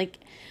because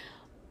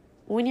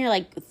when you're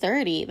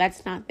 30,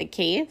 that's not the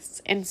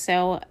case. And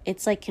so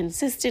it's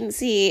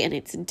consistency, and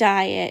it's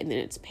diet, and then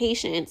it's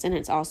patience, and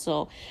it's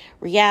also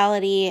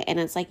reality. And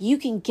it's you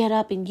can get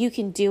up and you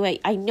can do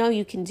it. I know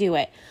you can do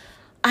it.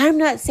 I'm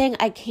not saying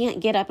I can't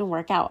get up and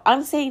work out.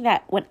 I'm saying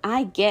that when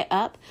I get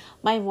up,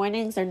 my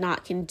mornings are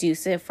not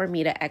conducive for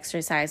me to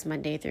exercise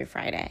Monday through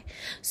Friday.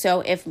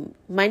 So if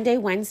Monday,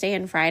 Wednesday,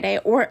 and Friday,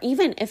 or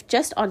even if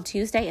just on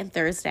Tuesday and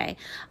Thursday,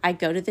 I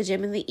go to the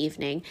gym in the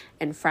evening,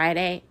 and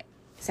Friday,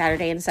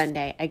 Saturday, and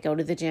Sunday, I go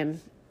to the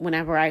gym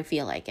whenever I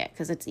feel like it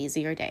because it's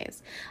easier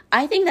days.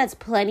 I think that's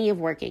plenty of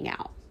working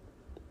out.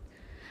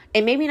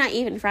 And maybe not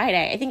even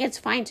Friday. I think it's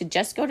fine to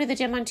just go to the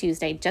gym on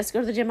Tuesday, just go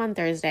to the gym on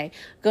Thursday,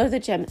 go to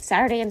the gym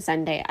Saturday and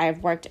Sunday.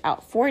 I've worked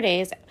out 4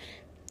 days,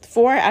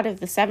 4 out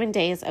of the 7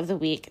 days of the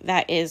week.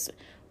 That is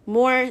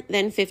more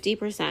than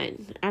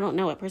 50%. I don't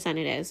know what percent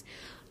it is.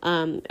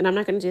 And I'm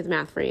not going to do the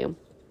math for you.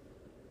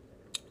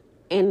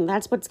 And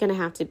that's what's going to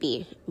have to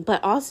be.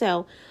 But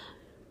also,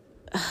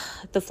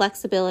 the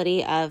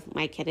flexibility of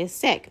my kid is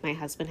sick. My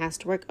husband has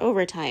to work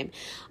overtime.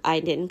 I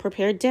didn't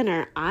prepare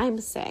dinner. I'm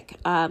sick.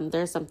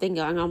 There's something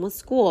going on with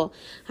school,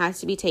 has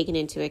to be taken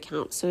into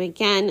account. So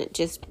again,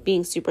 just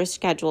being super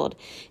scheduled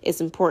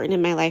is important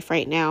in my life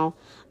right now.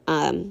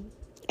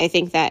 I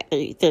think that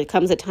there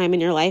comes a time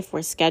in your life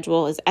where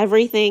schedule is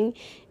everything,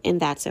 and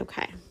that's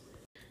okay.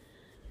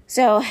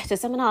 So to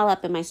sum it all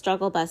up in my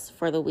struggle bus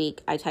for the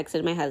week, I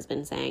texted my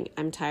husband saying,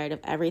 I'm tired of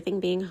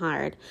everything being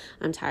hard.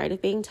 I'm tired of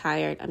being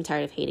tired. I'm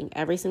tired of hating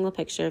every single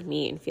picture of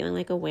me and feeling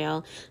like a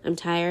whale. I'm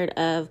tired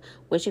of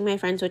wishing my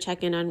friends would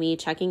check in on me,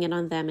 checking in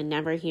on them and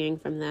never hearing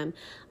from them.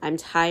 I'm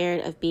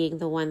tired of being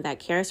the one that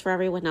cares for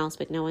everyone else,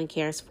 but no one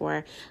cares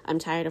for. I'm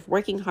tired of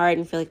working hard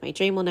and feel like my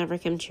dream will never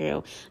come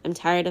true. I'm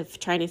tired of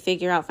trying to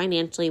figure out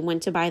financially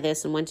when to buy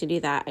this and when to do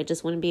that. I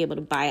just want to be able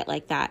to buy it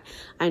like that.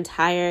 I'm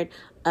tired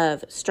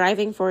of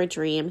striving for a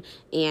dream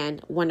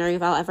and wondering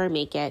if I'll ever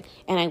make it.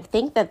 And I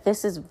think that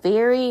this is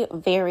very,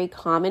 very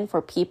common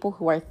for people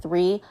who are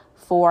 3,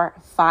 4,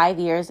 5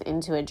 years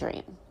into a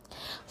dream.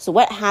 So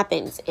what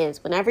happens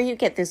is whenever you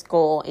get this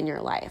goal in your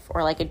life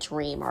or like a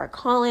dream or a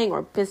calling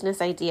or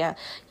business idea,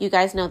 you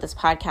guys know this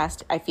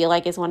podcast, I feel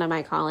like is one of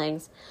my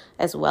callings,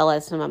 as well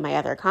as some of my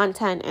other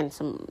content and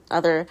some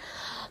other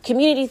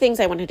community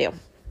things I want to do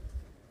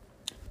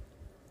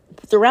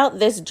throughout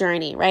this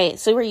journey, right?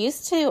 So we're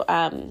used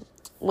to,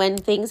 when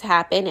things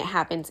happen, it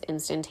happens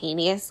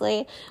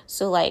instantaneously.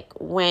 So like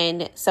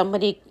when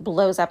somebody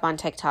blows up on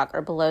TikTok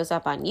or blows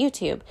up on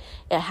YouTube,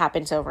 it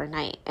happens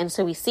overnight. And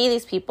so we see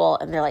these people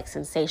and they're like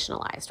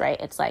sensationalized, right?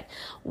 It's like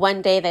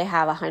one day they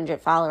have 100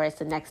 followers,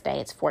 the next day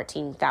it's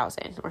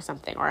 14,000 or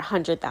something, or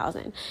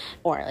 100,000,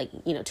 or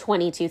like,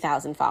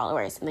 22,000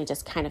 followers, and they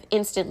just kind of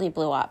instantly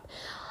blew up.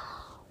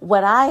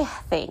 What I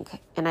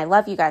think, and I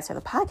love you guys for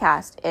the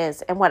podcast,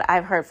 is, and what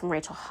I've heard from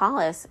Rachel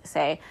Hollis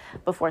say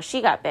before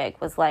she got big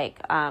was like,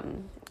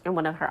 in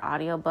one of her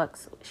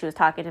audiobooks, she was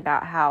talking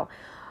about how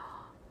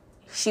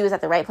she was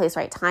at the right place,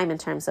 right time in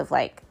terms of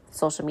like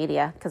social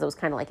media, because it was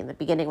kind of like in the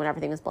beginning when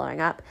everything was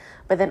blowing up.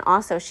 But then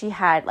also she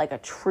had like a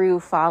true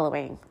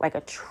following.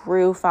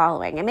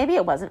 And maybe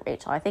it wasn't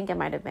Rachel. I think it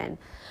might have been.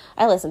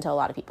 I listen to a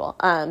lot of people.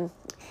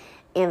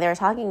 And they're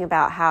talking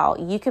about how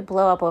you could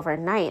blow up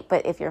overnight,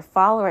 but if your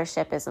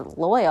followership isn't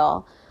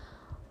loyal,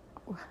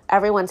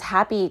 everyone's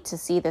happy to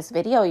see this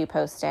video you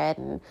posted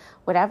and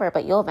whatever,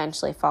 but you'll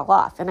eventually fall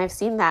off. And I've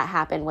seen that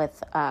happen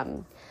with,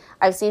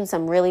 I've seen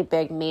some really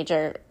big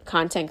major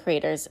content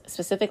creators,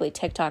 specifically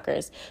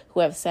TikTokers,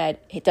 who have said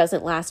it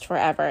doesn't last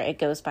forever. It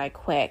goes by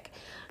quick.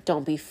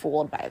 Don't be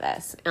fooled by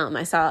this.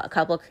 I saw a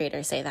couple of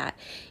creators say that.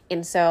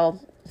 And so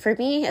for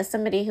me, as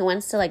somebody who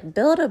wants to like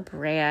build a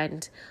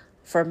brand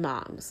for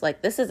moms,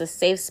 like this is a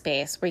safe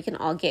space where we can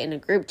all get in a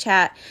group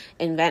chat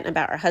and vent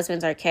about our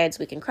husbands, our kids.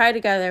 We can cry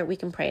together. We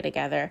can pray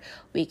together.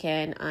 We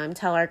can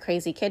tell our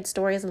crazy kid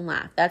stories and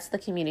laugh. That's the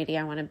community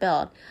I want to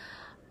build.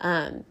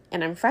 And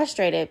I'm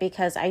frustrated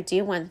because I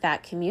do want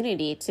that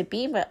community to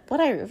be what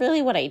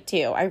I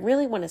do. I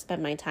really want to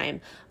spend my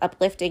time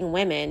uplifting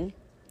women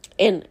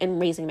and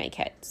raising my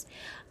kids.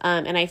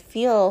 And I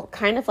feel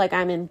kind of like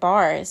I'm in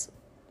bars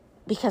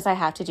because I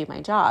have to do my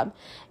job.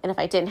 And if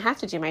I didn't have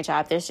to do my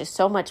job, there's just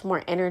so much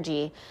more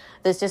energy.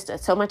 There's just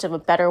so much of a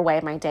better way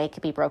my day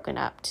could be broken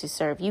up to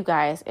serve you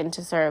guys and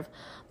to serve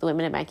the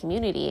women in my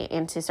community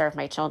and to serve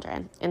my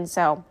children. And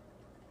so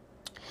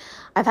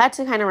I've had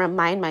to kind of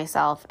remind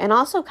myself and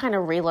also kind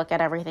of relook at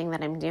everything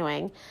that I'm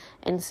doing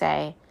and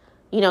say,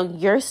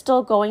 you're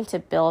still going to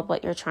build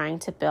what you're trying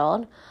to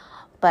build.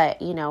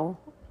 But,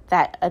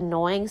 that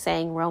annoying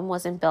saying Rome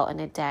wasn't built in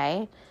a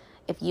day.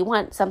 If you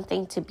want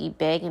something to be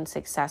big and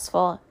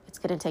successful, it's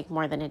going to take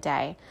more than a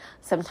day,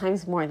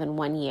 sometimes more than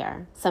 1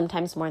 year,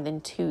 sometimes more than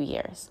 2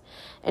 years.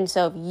 And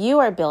so if you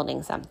are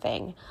building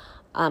something,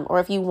 or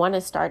if you want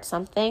to start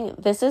something,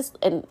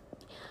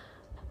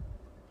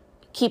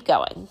 keep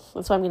going.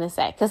 That's what I'm going to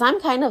say. Because I'm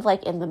kind of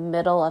like in the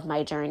middle of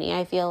my journey,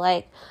 I feel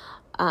like,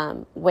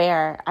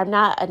 where I'm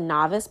not a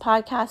novice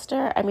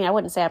podcaster. I mean, I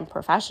wouldn't say I'm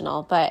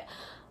professional, but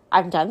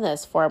I've done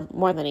this for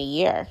more than a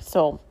year.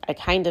 So I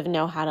kind of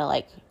know how to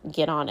like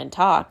get on and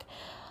talk.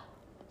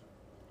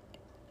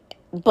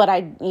 But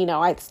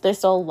there's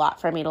still a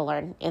lot for me to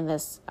learn in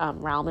this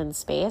realm and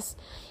space.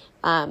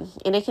 And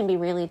it can be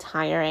really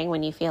tiring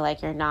when you feel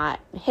like you're not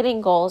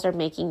hitting goals or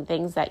making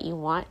things that you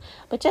want,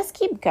 but just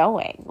keep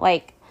going.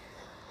 Like,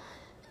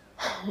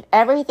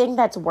 everything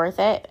that's worth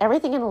it,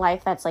 everything in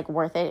life that's like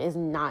worth it is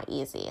not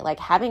easy. Like,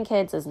 having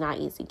kids is not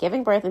easy.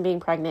 Giving birth and being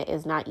pregnant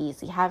is not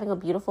easy. Having a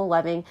beautiful,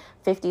 loving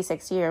 50,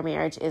 60-year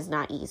marriage is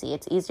not easy.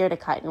 It's easier to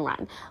cut and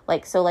run.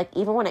 Like, so like,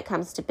 even when it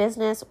comes to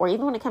business, or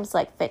even when it comes to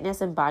like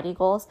fitness and body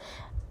goals,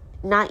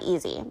 not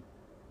easy.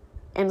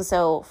 And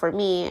so for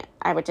me,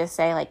 I would just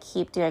say, like,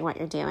 keep doing what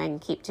you're doing,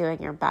 keep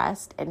doing your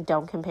best, and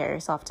don't compare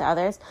yourself to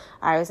others.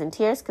 I was in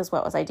tears because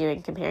what was I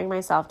doing? Comparing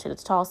myself to the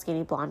tall,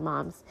 skinny, blonde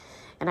moms.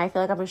 And I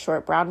feel like I'm a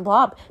short brown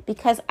blob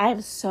because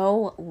I'm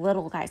so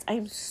little, guys. I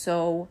am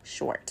so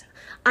short.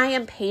 I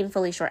am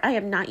painfully short. I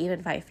am not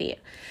even 5 feet.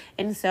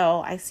 And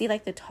so I see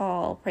like the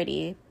tall,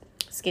 pretty,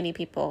 skinny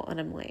people, and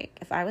I'm like,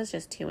 if I was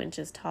just 2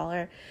 inches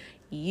taller,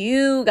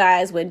 you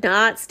guys would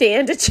not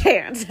stand a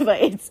chance. But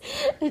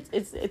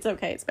it's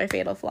okay. It's my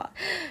fatal flaw.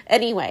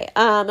 Anyway,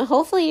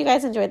 hopefully you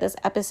guys enjoyed this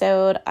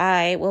episode.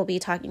 I will be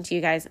talking to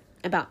you guys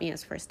about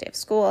Mia's first day of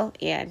school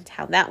and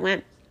how that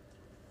went,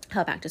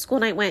 how back to school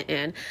night went,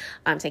 and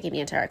taking me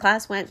into our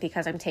class went,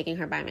 because I'm taking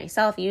her by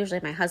myself. Usually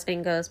my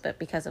husband goes, but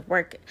because of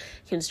work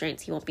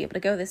constraints, he won't be able to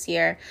go this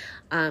year.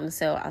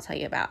 So I'll tell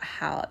you about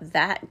how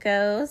that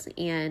goes,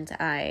 and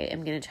I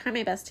am going to try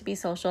my best to be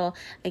social.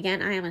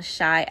 Again, I am a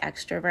shy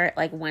extrovert.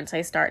 Like, once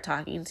I start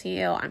talking to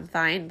you, I'm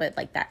fine, but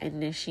like that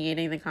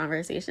initiating the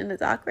conversation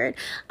is awkward.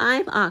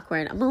 I'm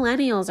awkward.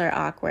 Millennials are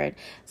awkward.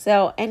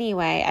 So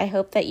anyway, I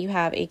hope that you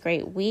have a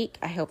great week.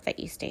 I hope that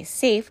you stay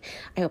safe.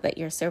 I hope that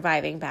you're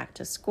surviving back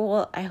to school.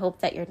 I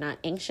hope that you're not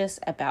anxious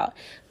about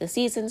the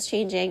seasons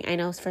changing. I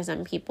know for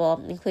some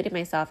people, including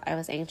myself, I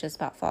was anxious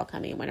about fall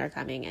coming, winter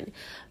coming, and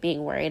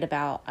being worried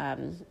about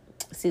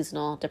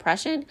seasonal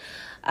depression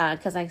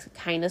because I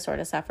kind of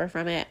sort of suffer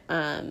from it.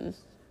 I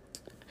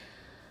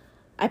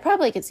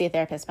probably could see a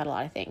therapist about a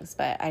lot of things,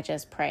 but I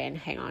just pray and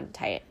hang on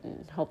tight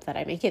and hope that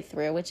I make it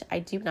through, which I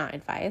do not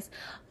advise.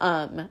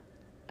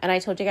 And I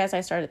told you guys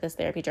I started this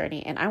therapy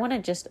journey, and I want to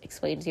just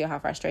explain to you how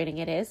frustrating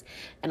it is.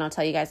 And I'll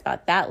tell you guys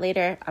about that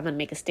later. I'm going to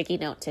make a sticky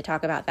note to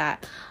talk about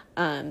that.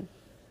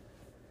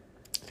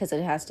 Because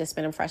it has just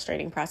been a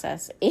frustrating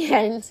process,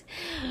 and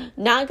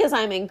not because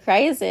I'm in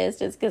crisis,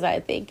 just because I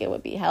think it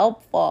would be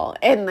helpful.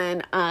 And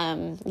then,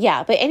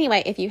 but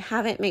anyway, if you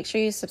haven't, make sure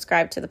you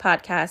subscribe to the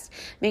podcast.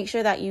 Make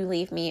sure that you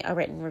leave me a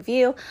written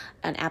review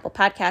on Apple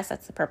Podcasts.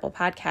 That's the Purple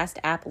Podcast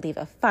app. Leave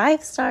a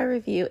 5-star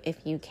review if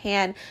you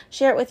can.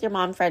 Share it with your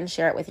mom friends.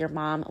 Share it with your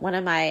mom. One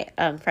of my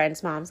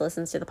friends' moms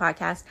listens to the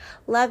podcast.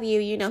 Love you.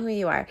 You know who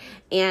you are.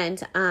 And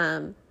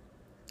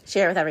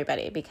share it with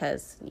everybody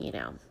because,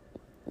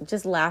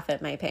 just laugh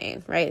at my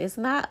pain, right?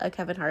 Isn't that a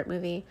Kevin Hart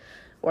movie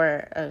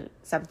or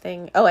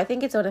something? Oh, I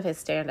think it's one of his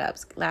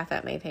stand-ups. Laugh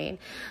at my pain.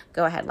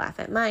 Go ahead, laugh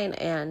at mine,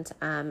 and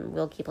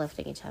we'll keep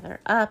lifting each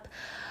other up.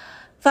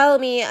 Follow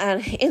me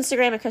on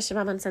Instagram at Christian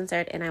Mom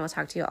Uncensored, and I will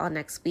talk to you all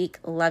next week.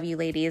 Love you,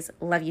 ladies.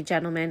 Love you,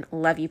 gentlemen.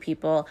 Love you,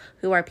 people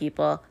who are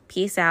people.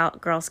 Peace out,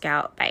 Girl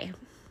Scout. Bye.